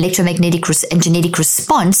chemical and electromagnetic and genetic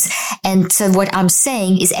response. And so what I'm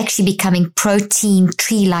saying is actually becoming protein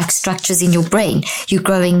tree-like structures in your brain. You're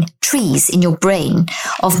growing trees in your brain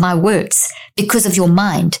of my words because of your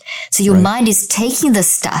mind. So your mind is taking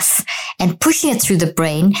this stuff and pushing it through the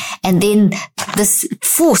brain, and then this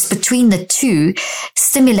force between the two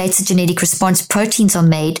stimulates a genetic response. Proteins are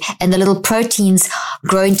made, and the little proteins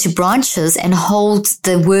grow into branches and hold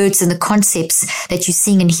the words and the concepts that you're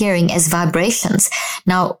seeing and hearing as vibrations.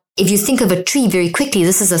 Now, if you think of a tree very quickly,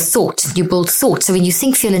 this is a thought. You build thoughts. So when you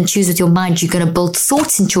think, feel, and choose with your mind, you're going to build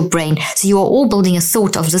thoughts into your brain. So you are all building a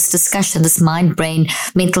thought of this discussion, this mind, brain,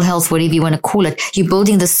 mental health, whatever you want to call it. You're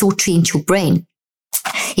building the thought tree into your brain.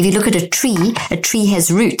 If you look at a tree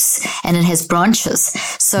has roots and it has branches.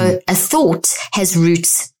 So a thought has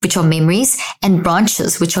roots, which are memories, and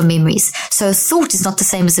branches, which are memories. So a thought is not the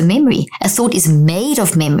same as a memory. A thought is made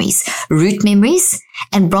of memories, root memories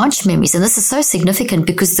and branch memories. And this is so significant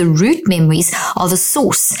because the root memories are the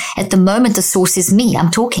source. At the moment, the source is me. I'm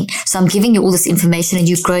talking. So I'm giving you all this information and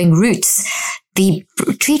you're growing roots. The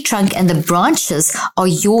tree trunk and the branches are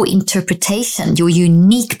your interpretation, your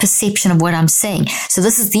unique perception of what I'm saying. So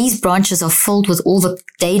these branches are filled with all the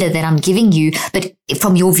data that I'm giving you, but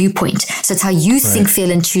from your viewpoint. So it's how you think,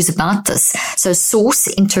 feel, and choose about this. So source,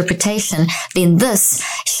 interpretation, then this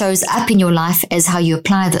shows up in your life as how you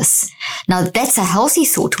apply this. Now that's a healthy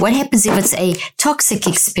thought. What happens if it's a toxic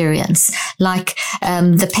experience, like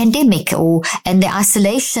the pandemic and the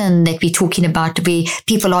isolation that we're talking about, where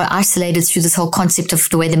people are isolated through this whole concept of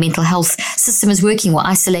the way the mental health system is working, or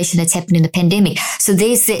isolation that's happened in the pandemic. So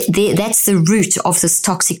that's the root of this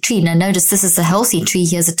toxic tree. Now notice this is a healthy tree.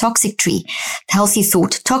 Here's a toxic tree. Healthy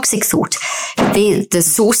thought, toxic thought. The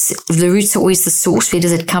source, the roots are always the source. Where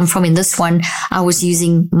does it come from? In this one, I was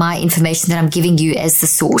using my information that I'm giving you as the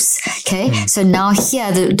source. Okay. So now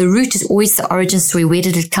here, the root is always the origin story. Where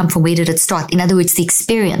did it come from? Where did it start? In other words, the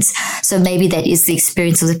experience. So maybe that is the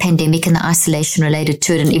experience of the pandemic and the isolation related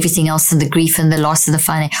to it and everything else, and the grief and the loss and the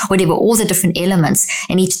finance, whatever, all the different elements.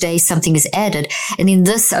 And each day something is added. And then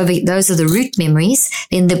those are the root memories.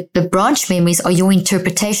 Then the branch memories are your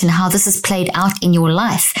interpretation, how this is played out in your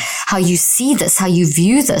life, how you see this, how you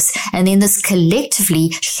view this. And then this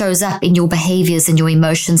collectively shows up in your behaviors and your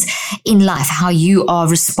emotions in life, how you are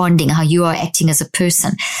responding, how you are acting as a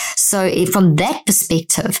person. So from that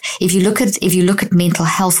perspective, if you look at mental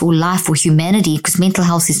health or life or humanity, because mental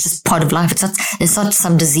health is just part of life. It's not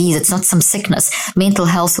some disease. It's not some sickness. Mental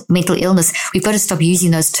health, mental illness. We've got to stop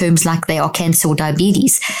using those terms like they are cancer or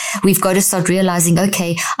diabetes. We've got to start realizing,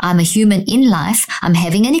 okay, I'm a human in life. I'm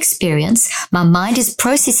having an experience. My mind is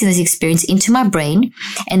processing this experience into my brain.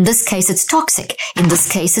 In this case, it's toxic. In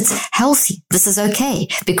this case, it's healthy. This is okay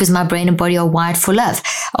because my brain and body are wired for love,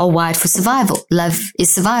 are wired for survival. Love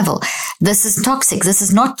is survival. This is toxic. This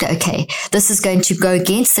is not okay. This is going to go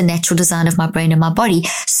against the natural design of my brain and my body.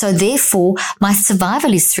 So therefore, my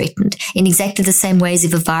survival is threatened in exactly the same way as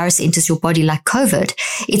if a virus enters your body like COVID,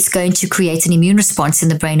 it's going to create an immune response in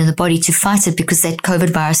the brain and the body to fight it because that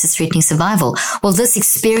COVID virus is threatening survival. Well, this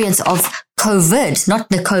experience of COVID, not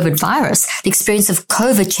the COVID virus, the experience of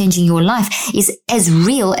COVID changing your life is as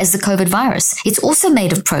real as the COVID virus. It's also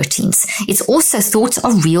made of proteins. It's also thoughts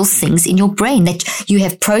are real things in your brain that you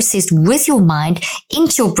have processed with your mind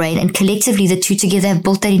into your brain, and collectively the two together have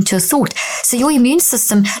built that into a thought. So your immune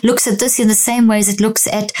system looks at this in the same way as it looks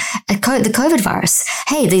at the COVID virus.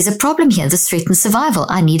 Hey, there's a problem here. This threatens survival.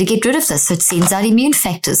 I need to get rid of this. So it sends out immune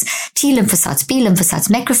factors, T lymphocytes, B lymphocytes,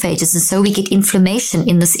 macrophages, and so we get inflammation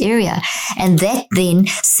in this area. And that then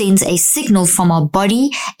sends a signal from our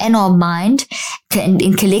body and our mind,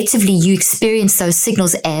 and collectively you experience those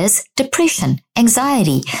signals as depression,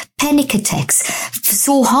 anxiety, panic attacks,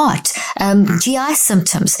 sore heart, GI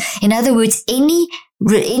symptoms. In other words, any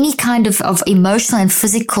kind of emotional and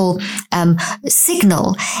physical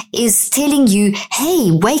signal is telling you, hey,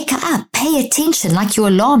 wake up, pay attention, like your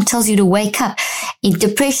alarm tells you to wake up. In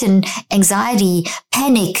depression, anxiety,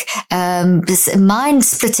 panic, mind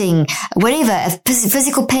splitting, whatever,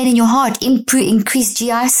 physical pain in your heart, increased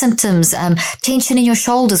GI symptoms, tension in your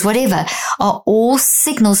shoulders, whatever, are all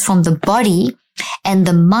signals from the body and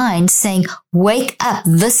the mind saying, wake up.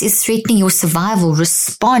 This is threatening your survival.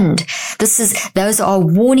 Respond. Those are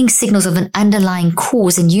warning signals of an underlying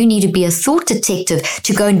cause, and you need to be a thought detective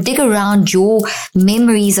to go and dig around your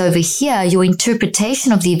memories over here, your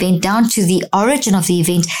interpretation of the event down to the origin of the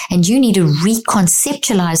event, and you need to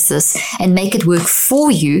reconceptualize this and make it work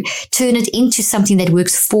for you, turn it into something that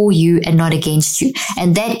works for you and not against you.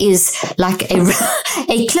 And that is like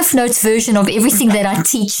a Cliff Notes version of everything that I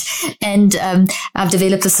teach, and I've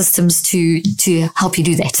developed the systems to help you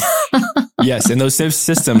do that. Yes, and those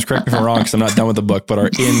systems, correct me if I'm wrong because I'm not done with the book, but are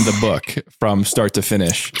in the book from start to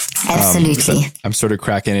finish. Absolutely. I'm sort of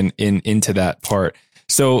cracking into that part.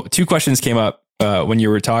 So 2 questions came up when you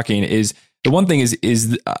were talking. Is the one thing is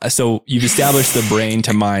so you've established the brain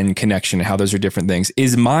to mind connection, how those are different things.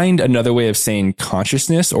 Is mind another way of saying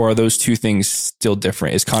consciousness, or are those 2 things still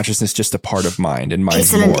different? Is consciousness just a part of mind and mind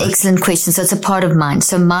Excellent question. So it's a part of mind.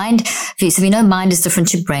 So we know mind is different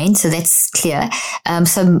to brain, so that's clear.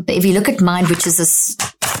 So if you look at mind, which is this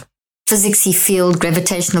physicsy field,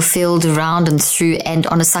 gravitational field around and through, and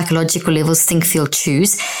on a psychological level, think, feel,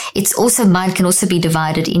 choose. It's also, mind can also be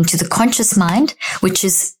divided into the conscious mind, which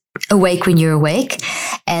is awake when you're awake,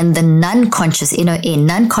 and the non-conscious,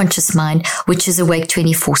 non-conscious mind, which is awake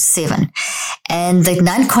 24/7. And the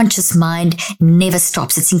non-conscious mind never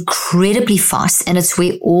stops. It's incredibly fast, and it's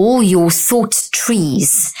where all your thought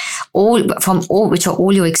trees, which are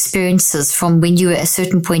all your experiences from when you were at a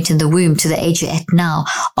certain point in the womb to the age you're at now,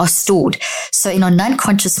 are stored. So in our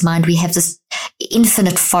non-conscious mind, we have this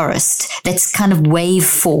infinite forest that's kind of wave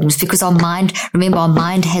forms, because our mind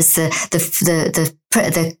has the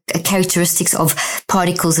characteristics of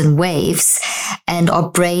particles and waves, and our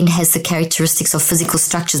brain has the characteristics of physical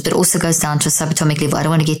structures, but also goes down to a subatomic level. I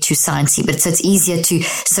don't want to get too sciencey, but so it's easier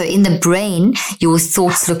so in the brain, your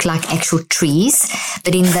thoughts look like actual trees,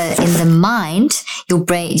 but in the mind, your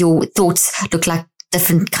thoughts look like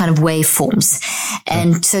different kind of waveforms.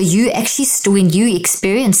 And so you actually, when you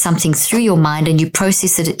experience something through your mind and you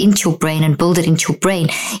process it into your brain and build it into your brain,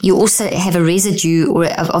 you also have a residue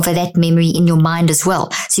of that memory in your mind as well.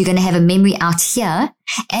 So you're going to have a memory out here,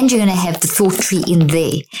 and you're going to have the thought tree in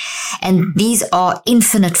there. And these are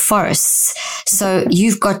infinite forests. So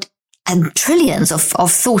you've got trillions of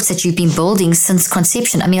thoughts that you've been building since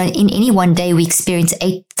conception. I mean, in any one day, we experience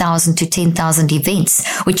 8,000 to 10,000 events,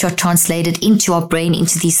 which are translated into our brain,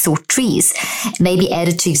 into these thought trees, maybe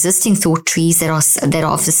added to existing thought trees that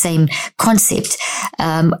are of the same concept.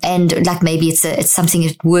 And like maybe it's something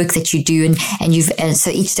at work that you do, and so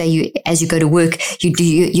each day as you go to work,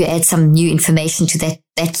 you add some new information to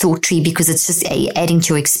that thought tree, because it's just adding to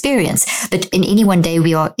your experience. But in any one day,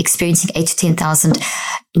 we are experiencing 8 to 10,000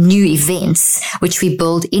 new events, which we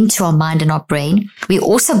build into our mind and our brain. We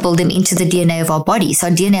also build them into the DNA of our body. So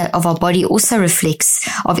our DNA of our body also reflects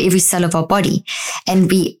of every cell of our body. And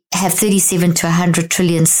we have 37 to 100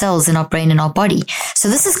 trillion cells in our brain and our body. So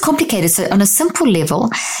this is complicated. So on a simple level,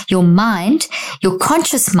 your mind, your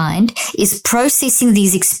conscious mind, is processing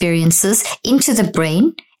these experiences into the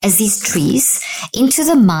brain as these trees, into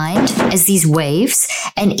the mind as these waves,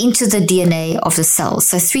 and into the DNA of the cells.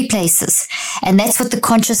 So 3 places. And that's what the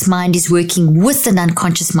conscious mind is working with the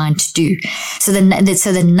non-conscious mind to do. So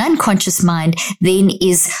the non-conscious mind then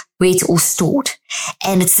is where it's all stored.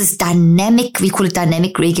 And it's this dynamic, we call it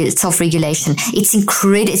dynamic self-regulation. It's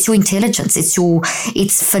incredible. It's your intelligence.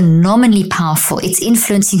 It's phenomenally powerful. It's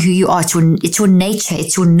influencing who you are. It's your nature.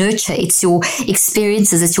 It's your nurture. It's your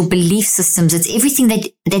experiences. It's your belief systems. It's everything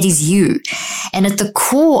that is you. And at the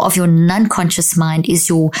core of your non-conscious mind is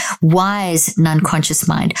your wise non-conscious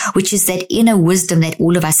mind, which is that inner wisdom that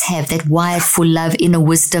all of us have, that wired for love, inner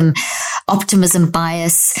wisdom, optimism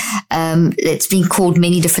bias. It's been called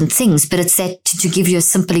many different things, but it's that, to give you a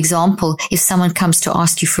simple example, if someone comes to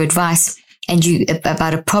ask you for advice, and you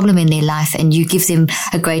about a problem in their life, and you give them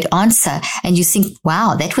a great answer, and you think,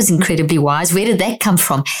 wow, that was incredibly wise. Where did that come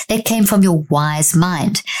from? That came from your wise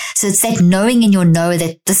mind. So it's that knowing in your know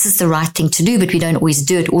that this is the right thing to do, but we don't always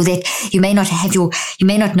do it, or that you may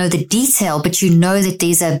not know the detail, but you know that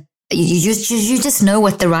there's you just know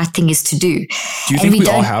what the right thing is to do. Do you think we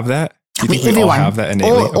all have that? Do you think we all have that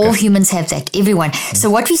innately? All humans have that, everyone. So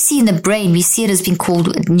what we see in the brain, we see it as being called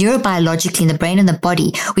neurobiologically in the brain and the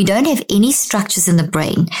body. We don't have any structures in the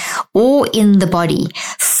brain or in the body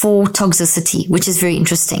for toxicity, which is very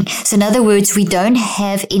interesting. So in other words, we don't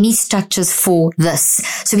have any structures for this.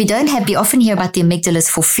 So we often hear about the amygdala as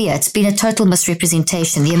for fear. It's been a total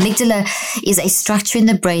misrepresentation. The amygdala is a structure in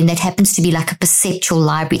the brain that happens to be like a perceptual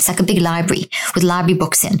library. It's like a big library with library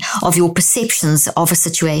books in of your perceptions of a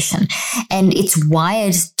situation. And it's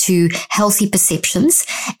wired to healthy perceptions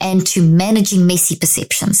and to managing messy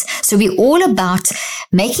perceptions. So we're all about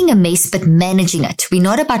making a mess, but managing it. We're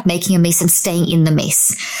not about making a mess and staying in the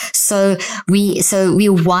mess. So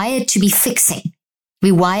we're wired to be fixing.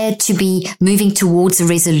 We're wired to be moving towards a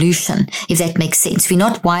resolution, if that makes sense. We're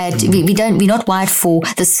not wired, we're not wired for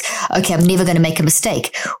this, okay, I'm never going to make a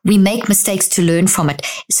mistake. We make mistakes to learn from it.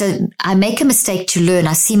 So I make a mistake to learn.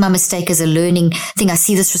 I see my mistake as a learning thing. I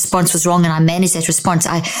see this response was wrong and I manage that response.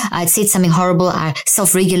 I said something horrible. I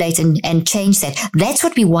self-regulate and change that. That's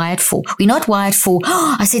what we're wired for. We're not wired for,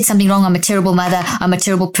 I said something wrong. I'm a terrible mother. I'm a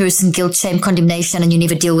terrible person, guilt, shame, condemnation, and you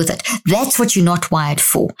never deal with it. That's what you're not wired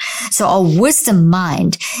for. So our wisdom mind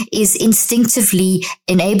is instinctively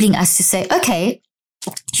enabling us to say, okay,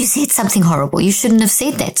 you said something horrible. You shouldn't have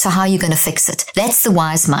said that. So how are you going to fix it? That's the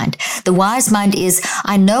wise mind. The wise mind is,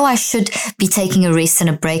 I know I should be taking a rest and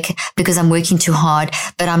a break because I'm working too hard,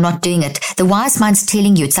 but I'm not doing it. The wise mind's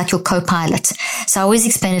telling you, it's like your co-pilot. So I always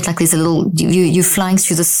explain it like there's a little, you're flying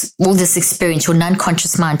through all this experience, your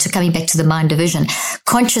non-conscious mind. So coming back to the mind division,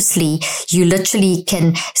 consciously, you literally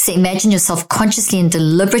can imagine yourself consciously and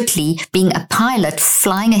deliberately being a pilot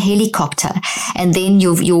flying a helicopter. And then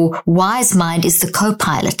your wise mind is the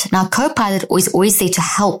co-pilot. Now, co-pilot is always there to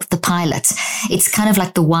help the pilot. It's kind of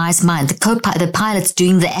like the wise mind. The pilot's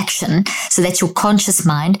doing the action. So that's your conscious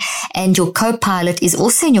mind. And your co-pilot is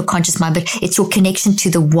also in your conscious mind, but it's your connection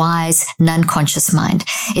to the wise non-conscious mind.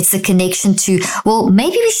 It's the connection to, well,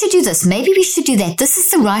 maybe we should do this. Maybe we should do that. This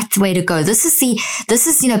is the right way to go. This is,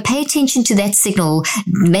 pay attention to that signal.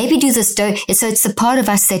 Maybe do this. So it's the part of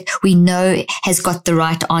us that we know has got the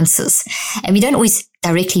right answers. And we don't always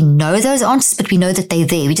directly know those answers, but we know that they're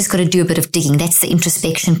there. We just got to do a bit of digging. That's the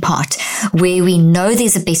introspection part, where we know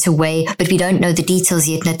there's a better way, but we don't know the details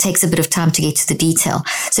yet, and it takes a bit of time to get to the detail.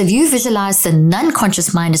 So if you visualize the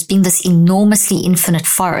non-conscious mind as being this enormously infinite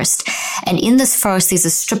forest, and in this forest there's a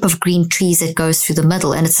strip of green trees that goes through the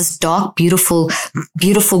middle, and it's this dark, beautiful,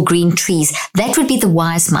 beautiful green trees, that would be the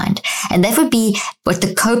wise mind. And that would be what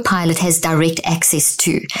the co-pilot has direct access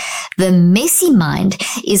to. The messy mind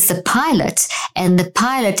is the pilot, and the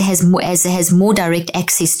pilot has more direct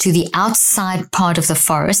access to the outside part of the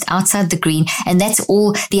forest, outside the green, and that's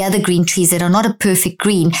all the other green trees that are not a perfect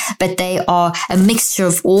green, but they are a mixture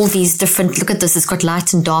of all these different, look at this, it's got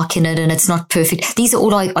light and dark in it, and it's not perfect. These are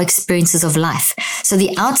all our experiences of life. So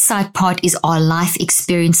the outside part is our life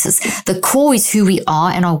experiences. The core is who we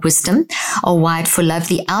are and our wisdom, are wired for love.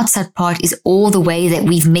 The outside part is all the way that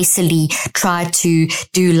we've messily tried to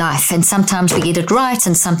do life. And sometimes we get it right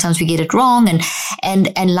and sometimes we get it wrong.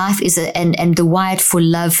 And life is and the wired for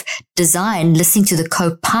love design, listening to the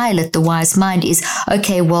co-pilot, the wise mind is,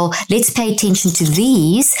 okay, well, let's pay attention to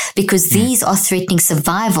these because these are threatening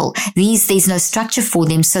survival. There's no structure for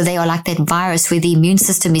them. So they are like that virus where the immune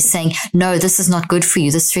system is saying, no, this is not good for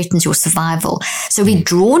you. This threatens your survival. So we're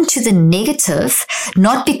drawn to the negative,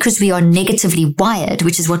 not because we are negatively wired,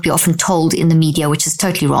 which is what we're often told in the media, which is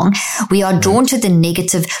totally wrong. We are drawn to the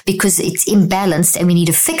negative because it's imbalanced and we need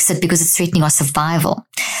to fix it because it's threatening our survival.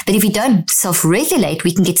 But if we don't self-regulate,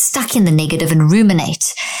 we can get stuck in the negative and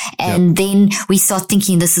ruminate. And then we start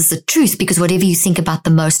thinking this is the truth because whatever you think about the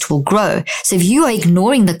most will grow. So if you are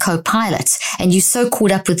ignoring the co-pilot and you're so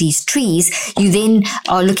caught up with these trees, you then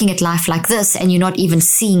are looking at life like this and you're not even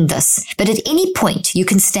seeing this. But at any point, you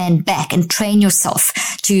can stand back and train yourself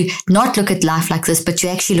to not look at life like this, but to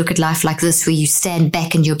actually look at life like this, where you stand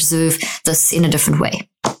back and you observe this in a different way.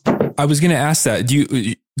 I was going to ask that.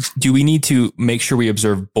 Do we need to make sure we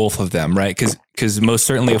observe both of them, right? Because most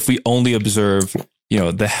certainly, if we only observe,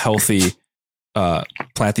 the healthy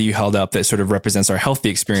plant that you held up that sort of represents our healthy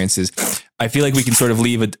experiences, I feel like we can sort of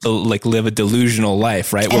live a delusional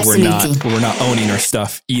life, right? Where we're not owning our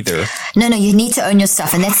stuff either. No, you need to own your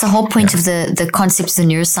stuff. And that's the whole point of the concepts of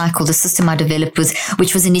neurocycle, the system I developed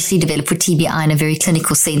which was initially developed for TBI in a very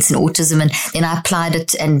clinical sense and autism. And then I applied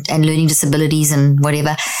it and learning disabilities and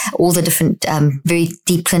whatever, all the different, very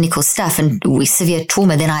deep clinical stuff and severe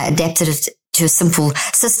trauma. Then I adapted it to a simple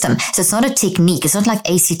system. So it's not a technique. It's not like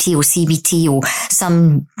ACT or CBT or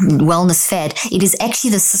some wellness fad. It is actually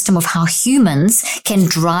the system of how humans can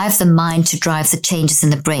drive the mind to drive the changes in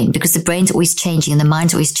the brain, because the brain's always changing and the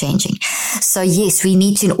mind's always changing. So yes, we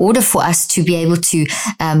need to, in order for us to be able to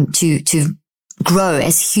grow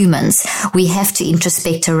as humans, we have to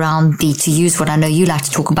introspect around to use what I know you like to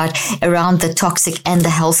talk about, around the toxic and the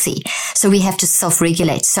healthy. So we have to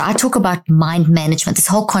self-regulate. So I talk about mind management. This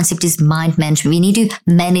whole concept is mind management. We need to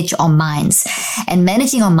manage our minds. And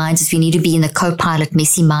managing our minds is we need to be in the co-pilot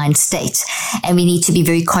messy mind state. And we need to be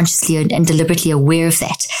very consciously and deliberately aware of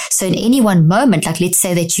that. So in any one moment, like let's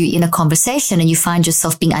say that you're in a conversation and you find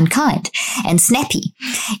yourself being unkind and snappy,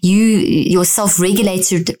 your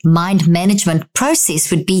self-regulated mind management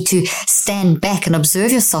process would be to stand back and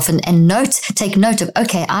observe yourself and take note of,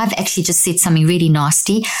 okay, I've actually just said something really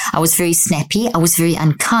nasty. I was very snappy. I was very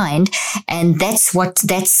unkind. And those are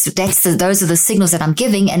the signals that I'm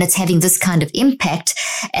giving, and it's having this kind of impact.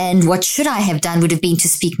 And what should I have done would have been to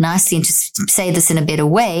speak nicely and to say this in a better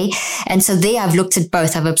way. And so there I've looked at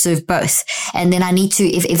both. I've observed both. And then I need to,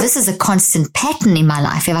 if this is a constant pattern in my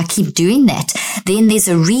life, if I keep doing that, then there's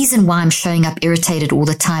a reason why I'm showing up irritated all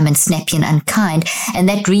the time and snappy and unkind. And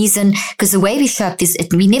that reason, because the way we show up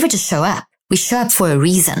we never just show up. We show up for a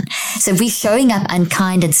reason. So if we're showing up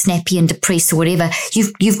unkind and snappy and depressed or whatever,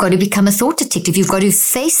 you've got to become a thought detective. You've got to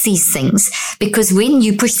face these things, because when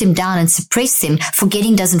you push them down and suppress them,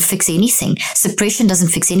 forgetting doesn't fix anything. Suppression doesn't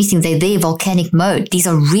fix anything. They're there, volcanic mode. These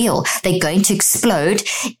are real. They're going to explode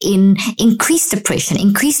in increased depression,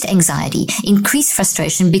 increased anxiety, increased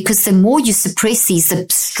frustration, because the more you suppress these, the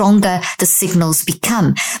stronger the signals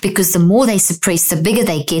become, because the more they suppress, the bigger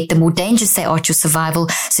they get, the more dangerous they are to your survival.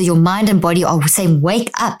 So your mind and body are saying, wake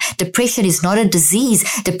up. Depression is not a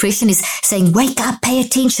disease. Depression is saying, wake up, pay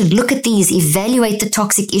attention, look at these, evaluate the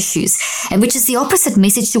toxic issues. And which is the opposite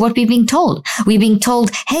message to what we're being told. We're being told,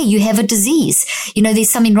 hey, you have a disease. There's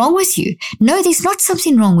something wrong with you. No, there's not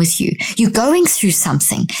something wrong with you. You're going through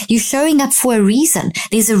something. You're showing up for a reason.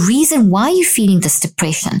 There's a reason why you're feeling this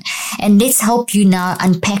depression. And let's help you now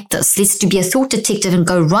unpack this. Let's be a thought detective and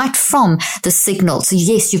go right from the signal. So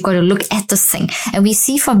yes, you've got to look at this thing. And we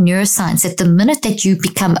see from neuroscience that the minute that you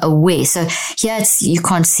become aware, so here you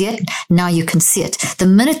can't see it, now you can see it. The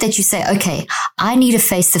minute that you say, okay, I need to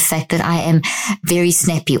face the fact that I am very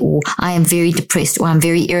snappy, or I am very depressed, or I'm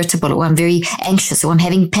very irritable, or I'm very anxious, or I'm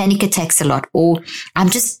having panic attacks a lot, or I'm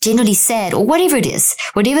just generally sad, or whatever it is,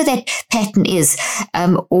 whatever that pattern is,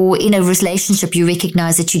 or in a relationship, you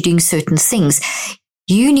recognize that you're doing certain things.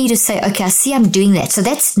 You need to say, okay, I see I'm doing that. So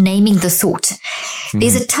that's naming the thought. Mm-hmm.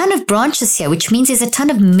 There's a ton of branches here, which means there's a ton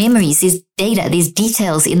of memories. There's data, there's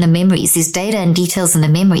details in the memories. There's data and details in the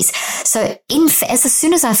memories. So as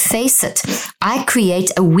soon as I face it, I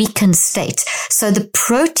create a weakened state. So the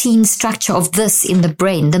protein structure of this in the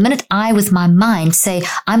brain, the minute I, with my mind, say,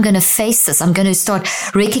 I'm going to face this, I'm going to start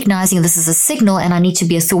recognizing this as a signal and I need to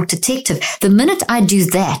be a thought detective. The minute I do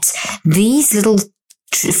that, these little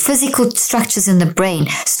physical structures in the brain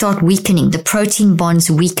start weakening. The protein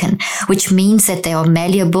bonds weaken, which means that they are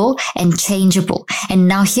malleable and changeable. And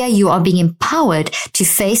now here you are being empowered to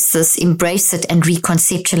face this, embrace it, and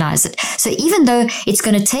reconceptualize it. So even though it's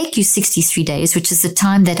going to take you 63 days, which is the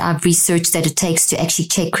time that I've researched that it takes to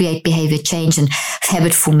actually create behavior change and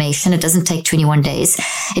habit formation, it doesn't take 21 days.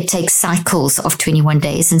 It takes cycles of 21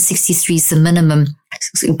 days, and 63 is the minimum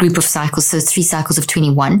group of cycles, so 3 cycles of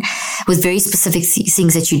 21 with very specific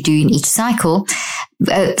things that you do in each cycle.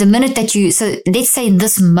 The minute that so let's say in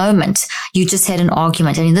this moment, you just had an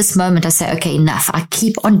argument, and in this moment I say, okay, enough. I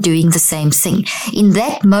keep on doing the same thing. In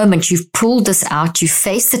that moment, you've pulled this out, you've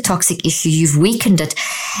faced the toxic issue, you've weakened it.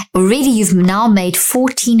 Already you've now made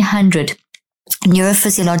 1,400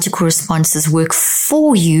 neurophysiological responses work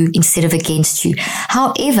for you instead of against you.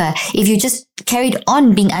 However, if you just carried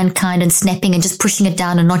on being unkind and snapping and just pushing it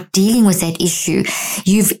down and not dealing with that issue,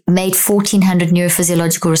 you've made 1,400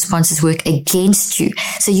 neurophysiological responses work against you.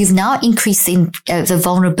 So you've now increased the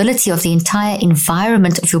vulnerability of the entire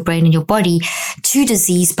environment of your brain and your body to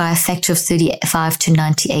disease by a factor of 35 to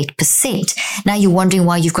 98%. Now you're wondering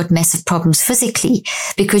why you've got massive problems physically,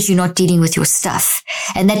 because you're not dealing with your stuff.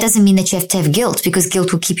 And that doesn't mean that you have to have guilt, because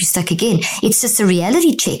guilt will keep you stuck again. It's just a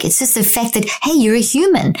reality check. It's just the fact that, hey, you're a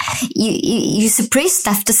human. You suppress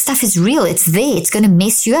stuff. The stuff is real. It's there. It's going to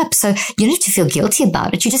mess you up. So you don't have to feel guilty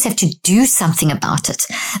about it. You just have to do something about it.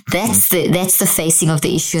 That's the facing of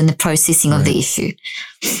the issue and the processing of the issue.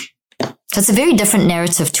 So it's a very different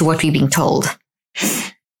narrative to what we're being told.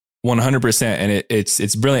 100%. And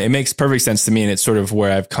it's brilliant. It makes perfect sense to me. And it's sort of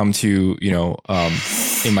where I've come to,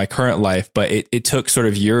 in my current life, but it took sort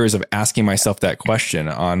of years of asking myself that question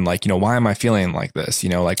on like, why am I feeling like this?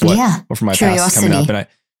 What from my past is coming up? And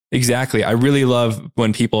exactly. I really love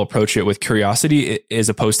when people approach it with curiosity as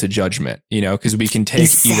opposed to judgment, because we can take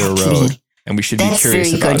either road. And we should be curious about it.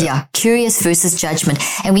 That's very good, yeah. Curious versus judgment.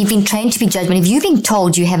 And we've been trained to be judgment. If you've been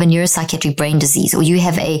told you have a neuropsychiatric brain disease or you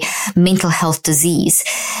have a mental health disease,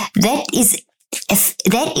 that is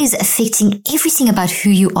affecting everything about who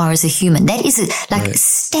you are as a human. That is like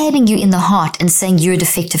stabbing you in the heart and saying you're a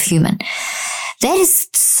defective human. That is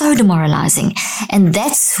so demoralizing. And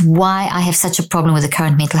that's why I have such a problem with the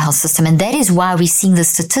current mental health system. And that is why we're seeing the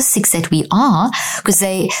statistics that we are, because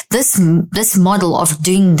this model of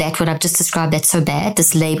doing that, what I've just described, that's so bad,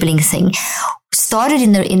 this labeling thing, started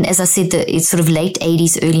in as I said, it's sort of late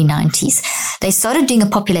 80s, early 90s. They started doing a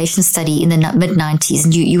population study in the mid 90s,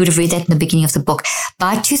 and you would have read that in the beginning of the book.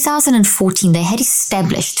 By 2014, they had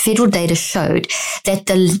established, federal data showed that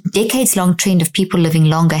the decades-long trend of people living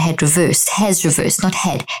longer has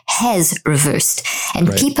reversed.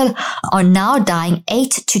 And people are now dying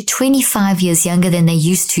 8 to 25 years younger than they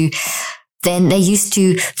used to.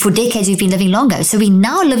 For decades, we've been living longer. So we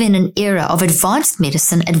now live in an era of advanced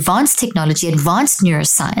medicine, advanced technology, advanced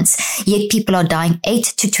neuroscience, yet people are dying 8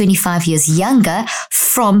 to 25 years younger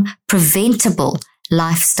from preventable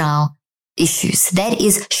lifestyle issues. That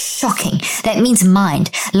is shocking. That means mind.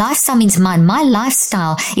 Lifestyle means mind. My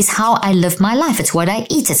lifestyle is how I live my life. It's what I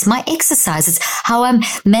eat. It's my exercise. It's how I'm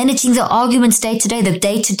managing the arguments day to day, the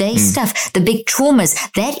day-to-day stuff, the big traumas.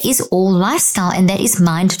 That is all lifestyle, and that is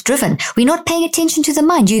mind driven. We're not paying attention to the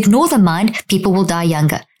mind. You ignore the mind, people will die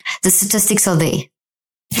younger. The statistics are there.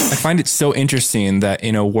 I find it so interesting that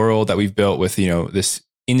in a world that we've built with, this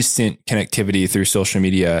instant connectivity through social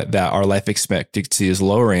media, that our life expectancy is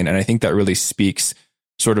lowering. And I think that really speaks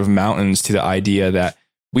sort of mountains to the idea that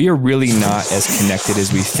we are really not as connected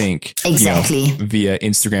as we think. Exactly. Via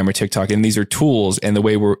Instagram or TikTok. And these are tools, and the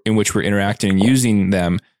way in which we're interacting and using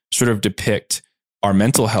them sort of depict our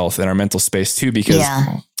mental health and our mental space too. Because,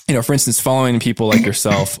 for instance, following people like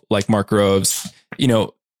yourself, like Mark Groves,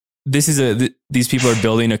 these people are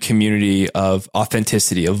building a community of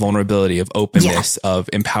authenticity, of vulnerability, of openness, of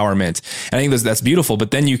empowerment. And I think that's beautiful.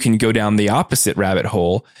 But then you can go down the opposite rabbit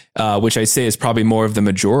hole, which I'd say is probably more of the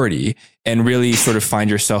majority, and really sort of find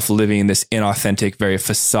yourself living this inauthentic, very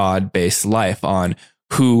facade based life on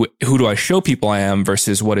who do I show people I am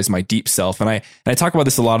versus what is my deep self. And I talk about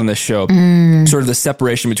this a lot on this show, sort of the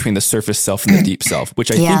separation between the surface self and the deep self,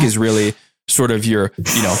 which I think is really sort of your,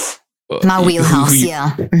 my wheelhouse,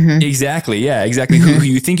 Exactly. Yeah, exactly. Who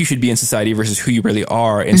you think you should be in society versus who you really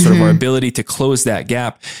are. And sort of our ability to close that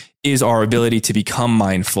gap is our ability to become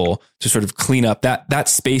mindful, to sort of clean up that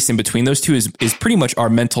space in between those two is pretty much our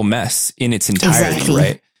mental mess in its entirety,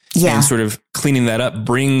 right? Yeah. And sort of cleaning that up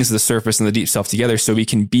brings the surface and the deep self together so we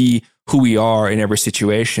can be who we are in every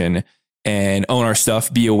situation and own our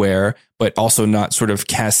stuff, be aware, but also not sort of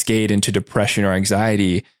cascade into depression or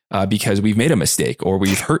anxiety because we've made a mistake or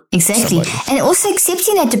we've hurt somebody. And also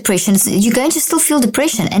accepting that depression, you're going to still feel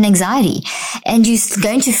depression and anxiety, and you're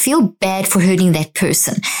going to feel bad for hurting that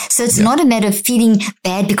person. So it's not a matter of feeling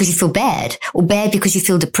bad because you feel bad, or bad because you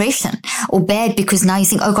feel depression, or bad because now you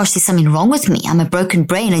think, oh gosh, there's something wrong with me. I'm a broken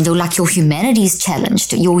brain, and your humanity is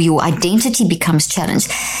challenged. Your identity becomes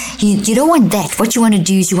challenged. You don't want that. What you want to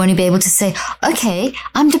do is you want to be able to say, okay,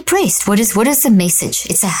 I'm depressed. What is the message?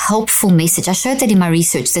 It's a helpful message. I showed that in my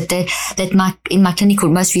research, that that in my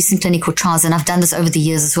most recent clinical trials, and I've done this over the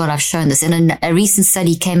years as well, I've shown this. And a recent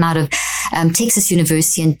study came out of Texas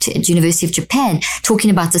University and University of Japan talking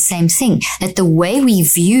about the same thing, that the way we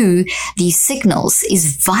view these signals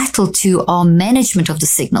is vital to our management of the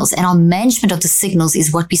signals, and our management of the signals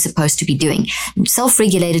is what we're supposed to be doing.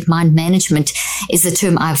 Self-regulated mind management is the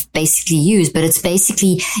term I've basically used, but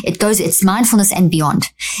it's mindfulness and beyond.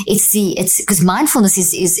 It's because mindfulness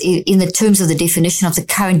is in the terms of the definition of the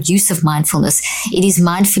current use of mindfulness, it is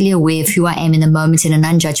mindfully aware of who I am in the moment in a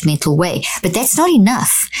non-judgmental way. But that's not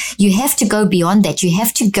enough. You have to go beyond that. You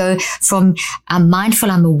have to go from I'm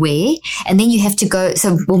mindful, I'm aware, and then you have to go,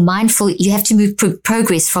 mindful, you have to move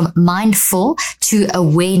progress from mindful to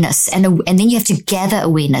awareness, and then you have to gather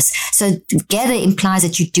awareness. So gather implies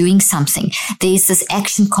that you're doing something. There's this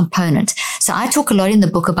action component. So I talk a lot in the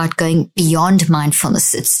book about going beyond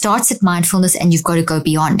mindfulness. It starts at mindfulness and you've got to go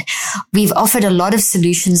beyond. We've offered a lot of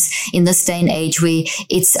solutions in this day and age where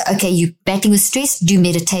it's, okay, you're battling with stress, do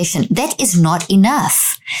meditation. That is not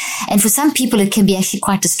enough. And for some people, it can be actually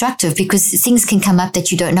quite destructive because things can come up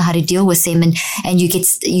that you don't know how to deal with them. And you get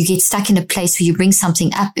stuck in a place where you bring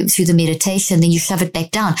something up through the meditation, then you shove it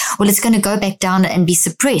back down. Well, it's going to go back down and be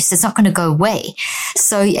suppressed. It's not going to go away.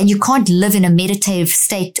 So, and you can't live in a meditative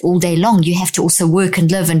state all day long. You have to also work and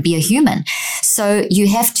live and be a human. So you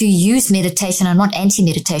have to use meditation. I'm not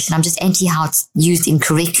anti-meditation. I'm just anti how it's used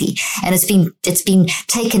incorrectly. And it's been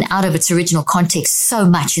taken out of its original context so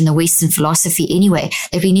much in the Western philosophy anyway,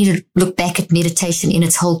 that we need to look back at meditation in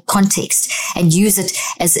its whole context and use it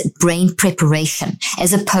as brain preparation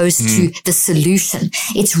as opposed to the solution.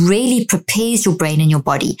 It really prepares your brain and your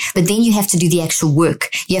body, but then you have to do the actual work.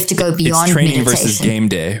 You have to go beyond it's training meditation. Versus game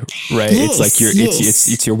day, right? Yes, it's like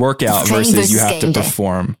it's your workout versus you have to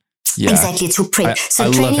perform. Yeah. Exactly. It's your prep. So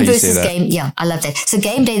I training versus game. Yeah, I love that. So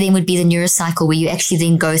game day then would be the neurocycle where you actually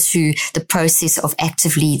then go through the process of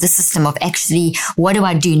the system of actually, what do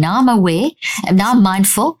I do? Now I'm aware. And now I'm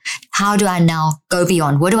mindful. How do I now go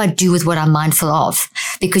beyond? What do I do with what I'm mindful of?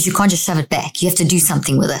 Because you can't just shove it back. You have to do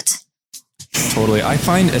something with it. Totally. I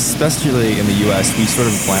find, especially in the US, we sort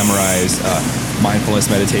of glamorize mindfulness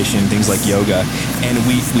meditation, things like yoga, and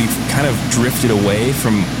we've kind of drifted away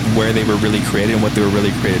from where they were really created and what they were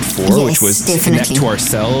really created for, yes, which was definitely. to connect to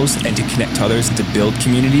ourselves and to connect to others and to build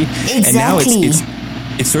community. Exactly. And now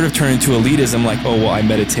it's sort of turned into elitism, like, oh, well, I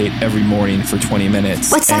meditate every morning for 20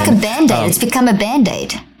 minutes. Well, it's like a Band-Aid. It's become a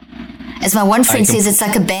Band-Aid. As my one friend says, it's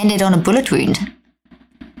like a Band-Aid on a bullet wound.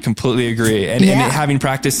 Completely agree. And having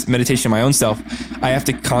practiced meditation my own self, I have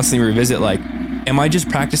to constantly revisit, like, am I just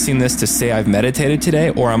practicing this to say I've meditated today,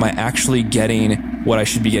 or am I actually getting what I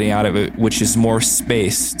should be getting out of it, which is more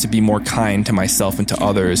space to be more kind to myself and to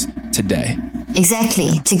others today?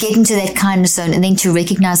 Exactly. To get into that kindness zone and then to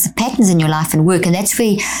recognize the patterns in your life and work. And that's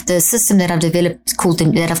where the system that I've developed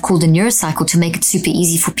that I've called the neurocycle, to make it super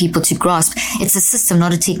easy for people to grasp. It's a system,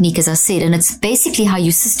 not a technique, as I said. And it's basically how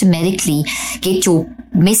you systematically get your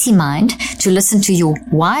messy mind to listen to your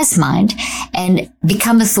wise mind and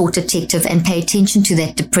become a thought detective and pay attention to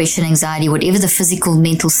that depression, anxiety, whatever the physical,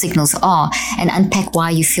 mental signals are, and unpack why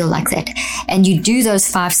you feel like that. And you do those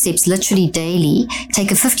 5 steps literally daily.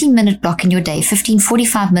 Take a 15-minute block in your day,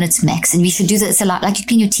 45 minutes max. And we should do that. It's like you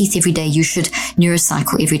clean your teeth every day, you should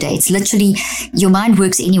neurocycle every day. It's literally, your mind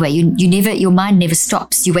works anyway. Your mind never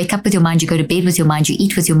stops. You wake up with your mind, you go to bed with your mind, you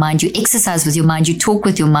eat with your mind, you exercise with your mind, you talk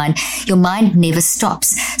with your mind. Your mind never stops.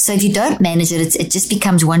 So if you don't manage it, it just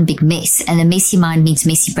becomes one big mess. And a messy mind means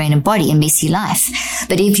messy brain and body and messy life.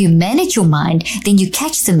 But if you manage your mind, then you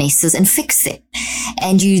catch the messes and fix them.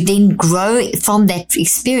 And you then grow from that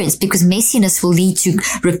experience, because messiness will lead to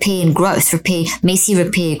repair and growth. Messy,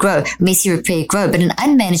 repair, grow. Messy, repair, grow. But an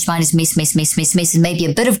unmanaged mind is mess, mess, mess, mess, mess, and maybe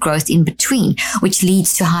a bit of growth in between, which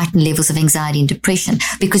leads to heightened levels of anxiety and depression,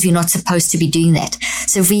 because we're not supposed to be doing that.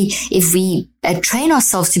 So if we train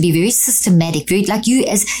ourselves to be very systematic, very like you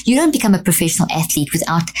don't become a professional athlete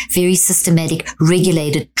without very systematic,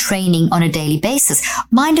 regulated training on a daily basis.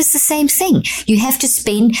 Mind is the same thing. You have to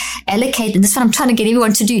allocate, and this is what I'm trying to get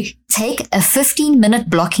everyone to do. Take a 15-minute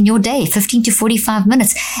block in your day, 15 to 45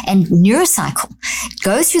 minutes, and neurocycle.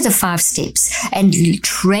 Go through the 5 steps and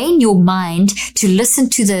train your mind to listen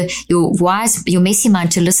to your messy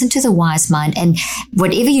mind to listen to the wise mind. And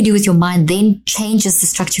whatever you do with your mind then changes the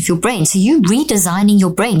structure of your brain. So you're redesigning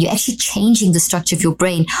your brain. You're actually changing the structure of your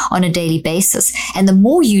brain on a daily basis. And the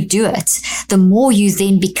more you do it, the more you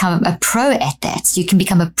then become a pro at that. So you can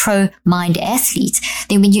become a pro mind athlete.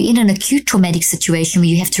 Then when you're in an acute traumatic situation where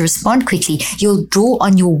you have to respond respond quickly, you'll draw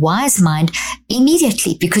on your wise mind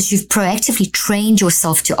immediately because you've proactively trained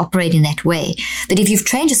yourself to operate in that way. But if you've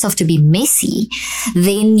trained yourself to be messy,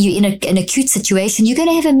 then you're in an acute situation, you're going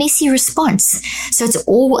to have a messy response. So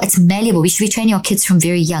it's malleable. We should be training our kids from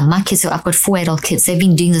very young. My kids, I've got 4 adult kids. They've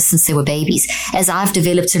been doing this since they were babies. As I've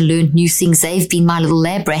developed and learned new things, they've been my little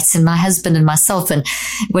lab rats, and my husband and myself and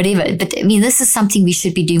whatever. But I mean, this is something we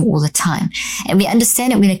should be doing all the time. And we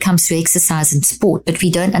understand it when it comes to exercise and sport, but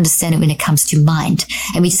we don't understand it when it comes to mind.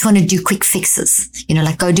 And we just want to do quick fixes,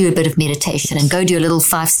 like go do a bit of meditation and go do a little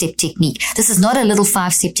 5-step technique. This is not a little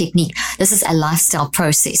 5-step technique. This is a lifestyle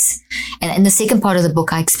process. And in the second part of the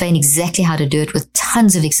book, I explain exactly how to do it with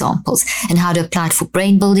tons of examples and how to apply it for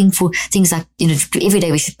brain building, for things like, every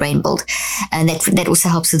day we should brain build. And that also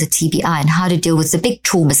helps with the TBI, and how to deal with the big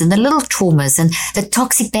traumas and the little traumas and the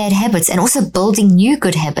toxic bad habits, and also building new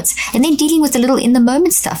good habits. And then dealing with the little in the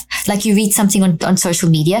moment stuff. Like you read something on social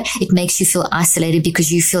media, it makes you feel isolated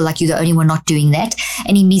because you feel like you're the only one not doing that.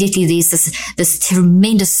 And immediately there's this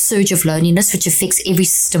tremendous surge of loneliness, which affects every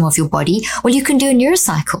system of your body. Well, you can do a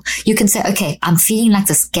neurocycle. You can say, okay, I'm feeling like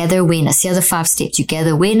this. Gather awareness. Here are the 5 steps. You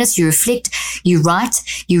gather awareness, you reflect, you write,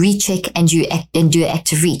 you recheck, and you act and do an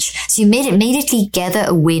active reach. So you immediately gather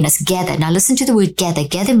awareness. Gather. Now listen to the word gather.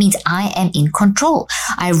 Gather means I am in control.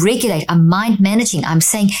 I regulate. I'm mind managing. I'm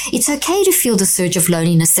saying it's okay to feel the surge of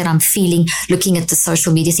loneliness that I'm feeling looking at the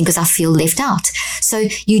social media thing because I feel left out. So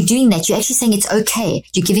you're doing that. You're actually saying it's okay.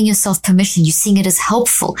 You're giving yourself permission. You're seeing it as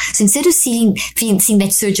helpful. So instead of seeing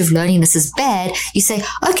that surge of loneliness as bad, you say,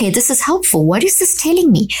 okay, this is helpful. What is this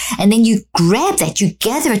telling me? And then you grab that, you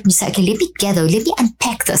gather it, and you say, okay, let me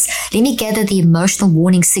unpack this. Let me gather the emotional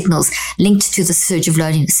warning signals linked to the surge of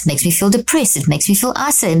loneliness. It makes me feel depressed. It makes me feel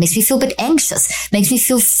isolated. It makes me feel a bit anxious. It makes me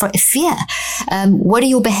feel fear. What are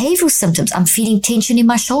your behavioral symptoms? I'm feeling tension in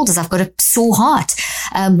my shoulders. I've got a sore heart.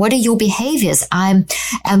 What are your behaviors? I'm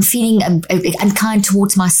feeling unkind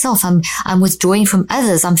towards myself. I'm withdrawing from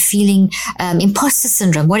others. I'm feeling imposter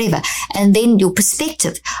syndrome, whatever. And then your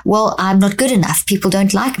perspective. Well, I'm not good enough. People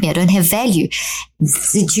don't like me. I don't have value.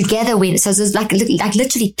 You gather awareness. So it's like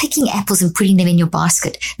literally picking apples and putting them in your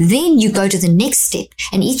basket. Then you go to the next step.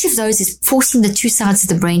 And each of those is forcing the 2 sides of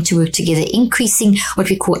the brain to work together, increasing what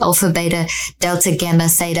we call alpha, beta, delta, gamma,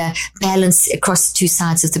 theta, balance across the 2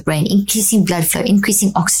 sides of the brain, increasing blood flow,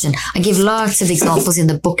 increasing oxygen. I give lots of examples in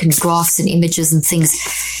the book and graphs and images and things.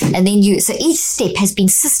 And then so each step has been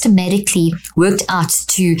systematically worked out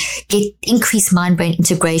to get increased mind-brain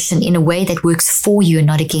integration in a way that works for you and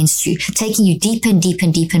not against you, taking you deeper and deeper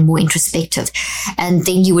and deeper and more introspective. And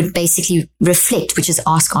then you would basically reflect, which is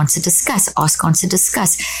ask, answer, discuss, ask, answer,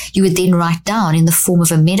 discuss. You would then write down in the form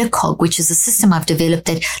of a metacog, which is a system I've developed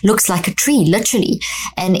that looks like a tree, literally,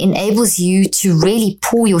 and enables you to really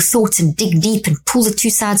pour your thoughts and dig deep and pull the 2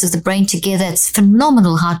 sides of the brain together. It's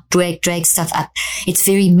phenomenal how drag stuff up. It's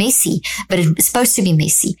very messy, but it's supposed to be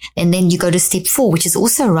messy. And then you go to step 4, which is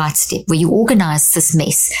also a right step, where you organize this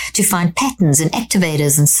mess to find patterns and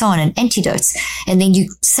activators and so on and antidotes. And then you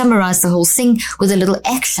summarize the whole thing with a little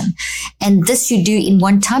action. And this you do in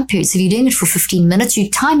one time period. So if you're doing it for 15 minutes, you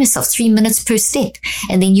time yourself 3 minutes per step.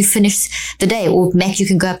 And then you finish the day. Or Mac, you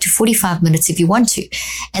can go up to 45 minutes if you want to.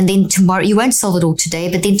 And then tomorrow, you won't solve it all today,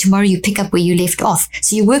 but then tomorrow you pick up where you left off.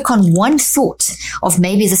 So you work on one thought of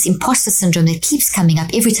maybe this imposter syndrome that keeps coming up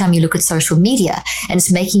every time you look at social media, and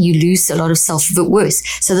it's making you lose a lot of self-worth.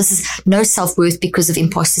 So this is no self-worth because of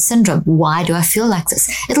imposter syndrome. Why do I feel like this?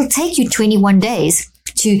 It'll take you 21 days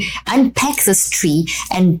to unpack this tree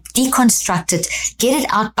and deconstruct it, get it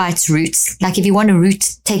out by its roots. Like if you want to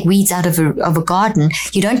take weeds out of a garden,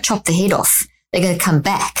 you don't chop the head off. They're going to come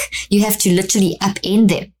back. You have to literally upend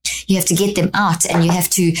them. You have to get them out, and you have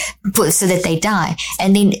to put so that they die.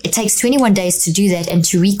 And then it takes 21 days to do that and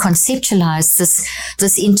to reconceptualize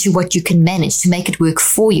this into what you can manage, to make it work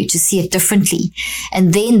for you, to see it differently.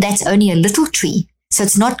 And then that's only a little tree. So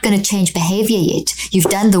it's not going to change behavior yet. You've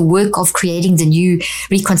done the work of creating the new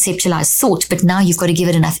reconceptualized thought, but now you've got to give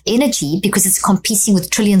it enough energy because it's competing with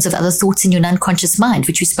trillions of other thoughts in your non-conscious mind,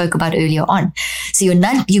 which we spoke about earlier on. So you're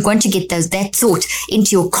going to get that thought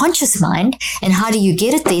into your conscious mind. And how do you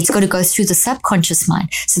get it there? It's got to go through the subconscious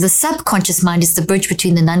mind. So the subconscious mind is the bridge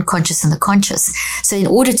between the non-conscious and the conscious. So in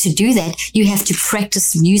order to do that, you have to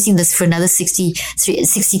practice using this for another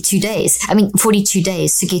 42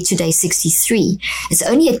 days to get to day 63. It's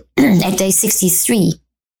only at day 63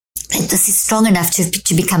 this is strong enough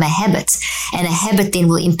to become a habit, and a habit then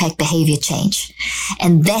will impact behavior change.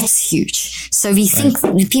 And that's huge. So we think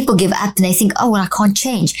people give up and they think, oh, well, I can't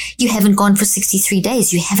change. You haven't gone for 63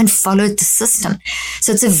 days. You haven't followed the system.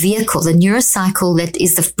 So it's a vehicle. The neurocycle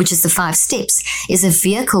which is the 5 steps, is a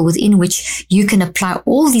vehicle within which you can apply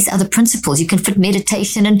all these other principles. You can fit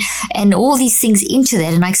meditation and all these things into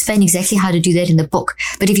that. And I explain exactly how to do that in the book.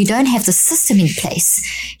 But if you don't have the system in place,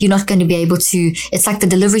 you're not going to be able to. It's like the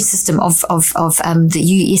delivery system of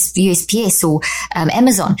the USPS or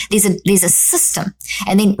Amazon. There's a system,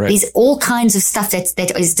 and then there's all kinds of stuff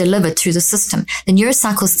that is delivered through the system. The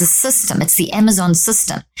neurocycle is the system. It's the Amazon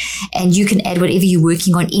system, and you can add whatever you're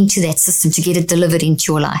working on into that system to get it delivered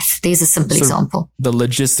into your life. There's a simple example. The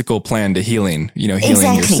logistical plan to healing, healing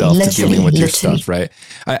yourself, to dealing with your stuff, right?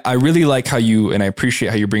 I really like how and I appreciate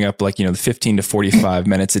how you bring up the 15 to 45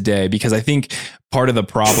 minutes a day, because I think part of the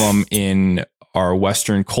problem in our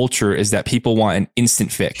Western culture is that people want an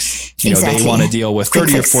instant fix. They want to deal with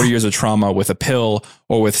 30 or 40 years of trauma with a pill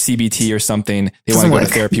or with CBT or something. They want to go to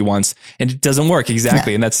therapy once, and it doesn't work.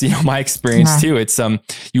 Exactly. No. And that's, my experience too. It's,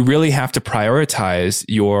 you really have to prioritize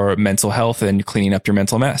your mental health and cleaning up your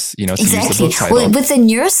mental mess, to use the book title. Well, with the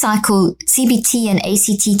neurocycle, CBT and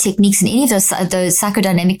ACT techniques and any of those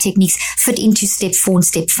psychodynamic techniques fit into step 4 and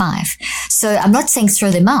step 5. So I'm not saying throw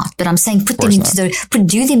them out, but I'm saying put them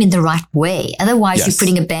do them in the right way. Otherwise, you're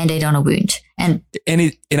putting a Band-Aid on a wound. And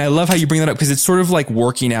I love how you bring that up, because it's sort of like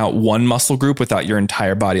working out one muscle group without your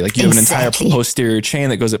entire body. Like you have an entire posterior chain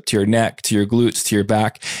that goes up to your neck, to your glutes, to your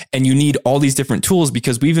back. And you need all these different tools,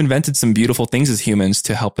 because we've invented some beautiful things as humans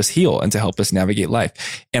to help us heal and to help us navigate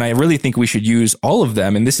life. And I really think we should use all of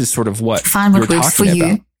them. And this is sort of what you're talking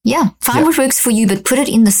about. Yeah, find what works for you, but put it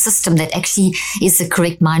in the system that actually is the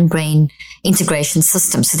correct mind-brain integration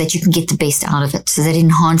system, so that you can get the best out of it, so that it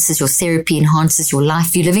enhances your therapy, enhances your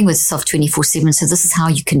life. You're living with yourself 24/7, so this is how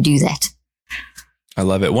you can do that. I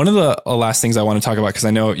love it. One of the last things I want to talk about, because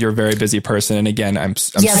I know you're a very busy person, and again, I'm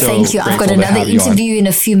so thank you. I've got another interview in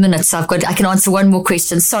a few minutes. I can answer one more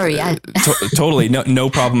question. Sorry. Totally. No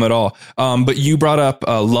problem at all. But you brought up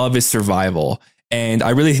love is survival. And I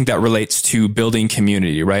really think that relates to building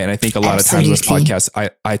community, right? And I think a lot of times in this podcast,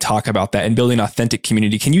 I talk about that and building authentic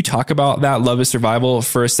community. Can you talk about that love is survival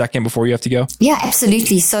for a second before you have to go? Yeah,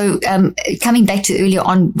 absolutely. So coming back to earlier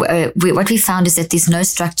on, what we found is that there's no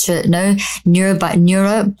structure, no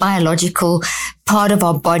neurobiological part of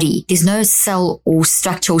our body. There's no cell or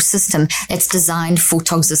structure or system that's designed for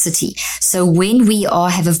toxicity. So when we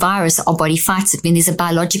have a virus, our body fights it. When there's if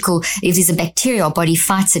there's a bacteria, our body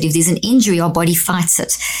fights it. If there's an injury, our body fights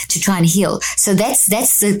it to try and heal. So that's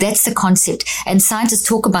the concept. And scientists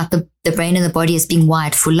talk about the brain and the body as being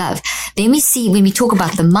wired for love. Then we see, when we talk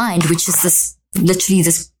about the mind, which is literally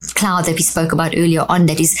this cloud that we spoke about earlier on,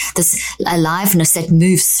 that is this aliveness that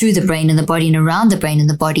moves through the brain and the body and around the brain and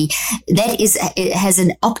the body, it has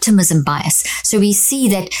an optimism bias. So we see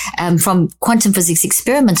that from quantum physics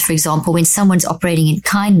experiments, for example, when someone's operating in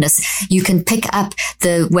kindness, you can pick up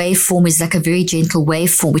the waveform is like a very gentle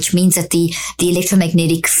waveform, which means that the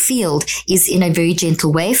electromagnetic field is in a very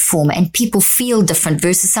gentle waveform, and people feel different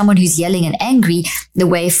versus someone who's yelling and angry. The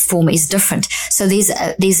waveform is different. So there's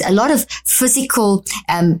a lot of physical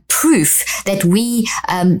proof that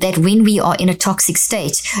when we are in a toxic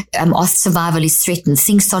state, our survival is threatened.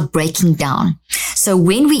 Things start breaking down. So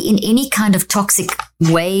when we in any kind of toxic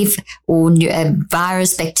wave or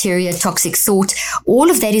virus, bacteria, toxic thought, all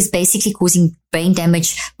of that is basically causing brain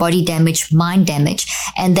damage, body damage, mind damage.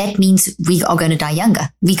 And that means we are going to die younger.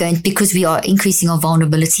 Because we are increasing our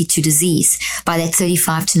vulnerability to disease by that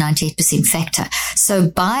 35 to 98% factor. So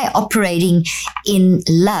by operating in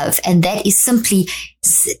love, and that is simply,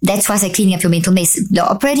 that's why I say cleaning up your mental mess. The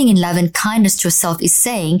operating in love and kindness to yourself is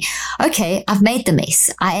saying, okay, I've made the mess.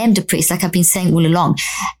 I am depressed, like I've been saying all along.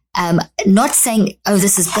 Not saying, oh,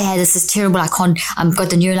 this is bad, this is terrible, I've got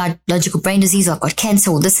the neurological brain disease, or I've got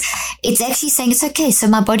cancer, or this. It's actually saying it's okay. So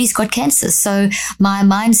my body's got cancer. So my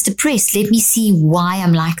mind's depressed. Let me see why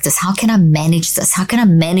I'm like this. How can I manage this? How can I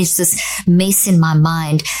manage this mess in my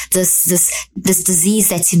mind? This disease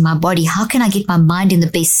that's in my body. How can I get my mind in the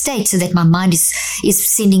best state so that my mind is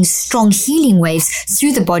sending strong healing waves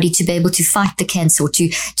through the body to be able to fight the cancer, or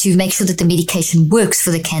to make sure that the medication works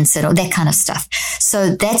for the cancer, or that kind of stuff.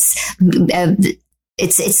 So that's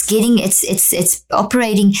it's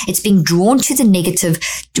operating, it's being drawn to the negative,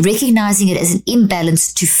 recognizing it as an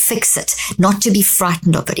imbalance to fix it, not to be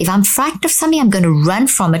frightened of it. If I'm frightened of something, I'm going to run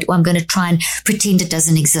from it, or I'm going to try and pretend it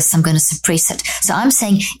doesn't exist. I'm going to suppress it. So I'm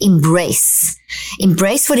saying embrace.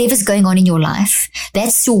 embrace whatever's going on in your life.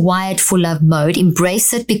 That's your wired for love mode.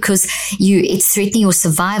 Embrace it because it's threatening your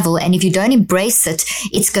survival. And if you don't embrace it,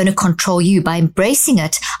 it's going to control you. By embracing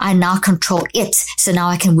it, I now control it. So now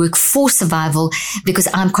I can work for survival because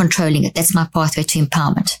I'm controlling it. That's my pathway to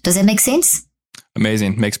empowerment. Does that make sense?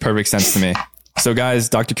 Amazing. Makes perfect sense to me. So guys,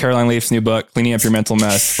 Dr. Caroline Leaf's new book, Cleaning Up Your Mental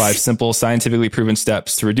Mess, 5 simple, scientifically proven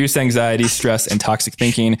steps to reduce anxiety, stress, and toxic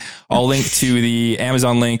thinking. I'll link to the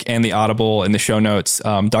Amazon link and the Audible in the show notes.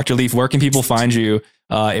 Dr. Leaf, where can people find you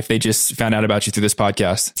if they just found out about you through this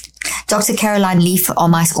podcast? Dr. Caroline Leaf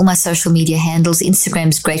on all my social media handles. Instagram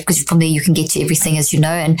is great because from there you can get to everything, as you know.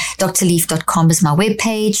 And drleaf.com is my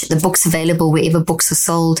webpage. The book's available wherever books are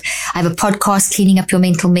sold. I have a podcast, Cleaning Up Your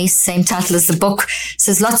Mental Mess, same title as the book.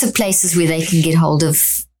 So there's lots of places where they can get hold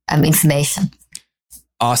of information.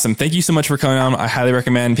 Awesome. Thank you so much for coming on. I highly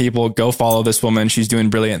recommend people go follow this woman. She's doing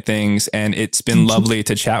brilliant things. And it's been lovely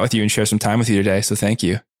to chat with you and share some time with you today. So thank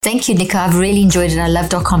you. Thank you, Nico. I've really enjoyed it. I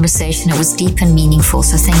loved our conversation. It was deep and meaningful.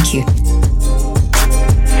 So thank you.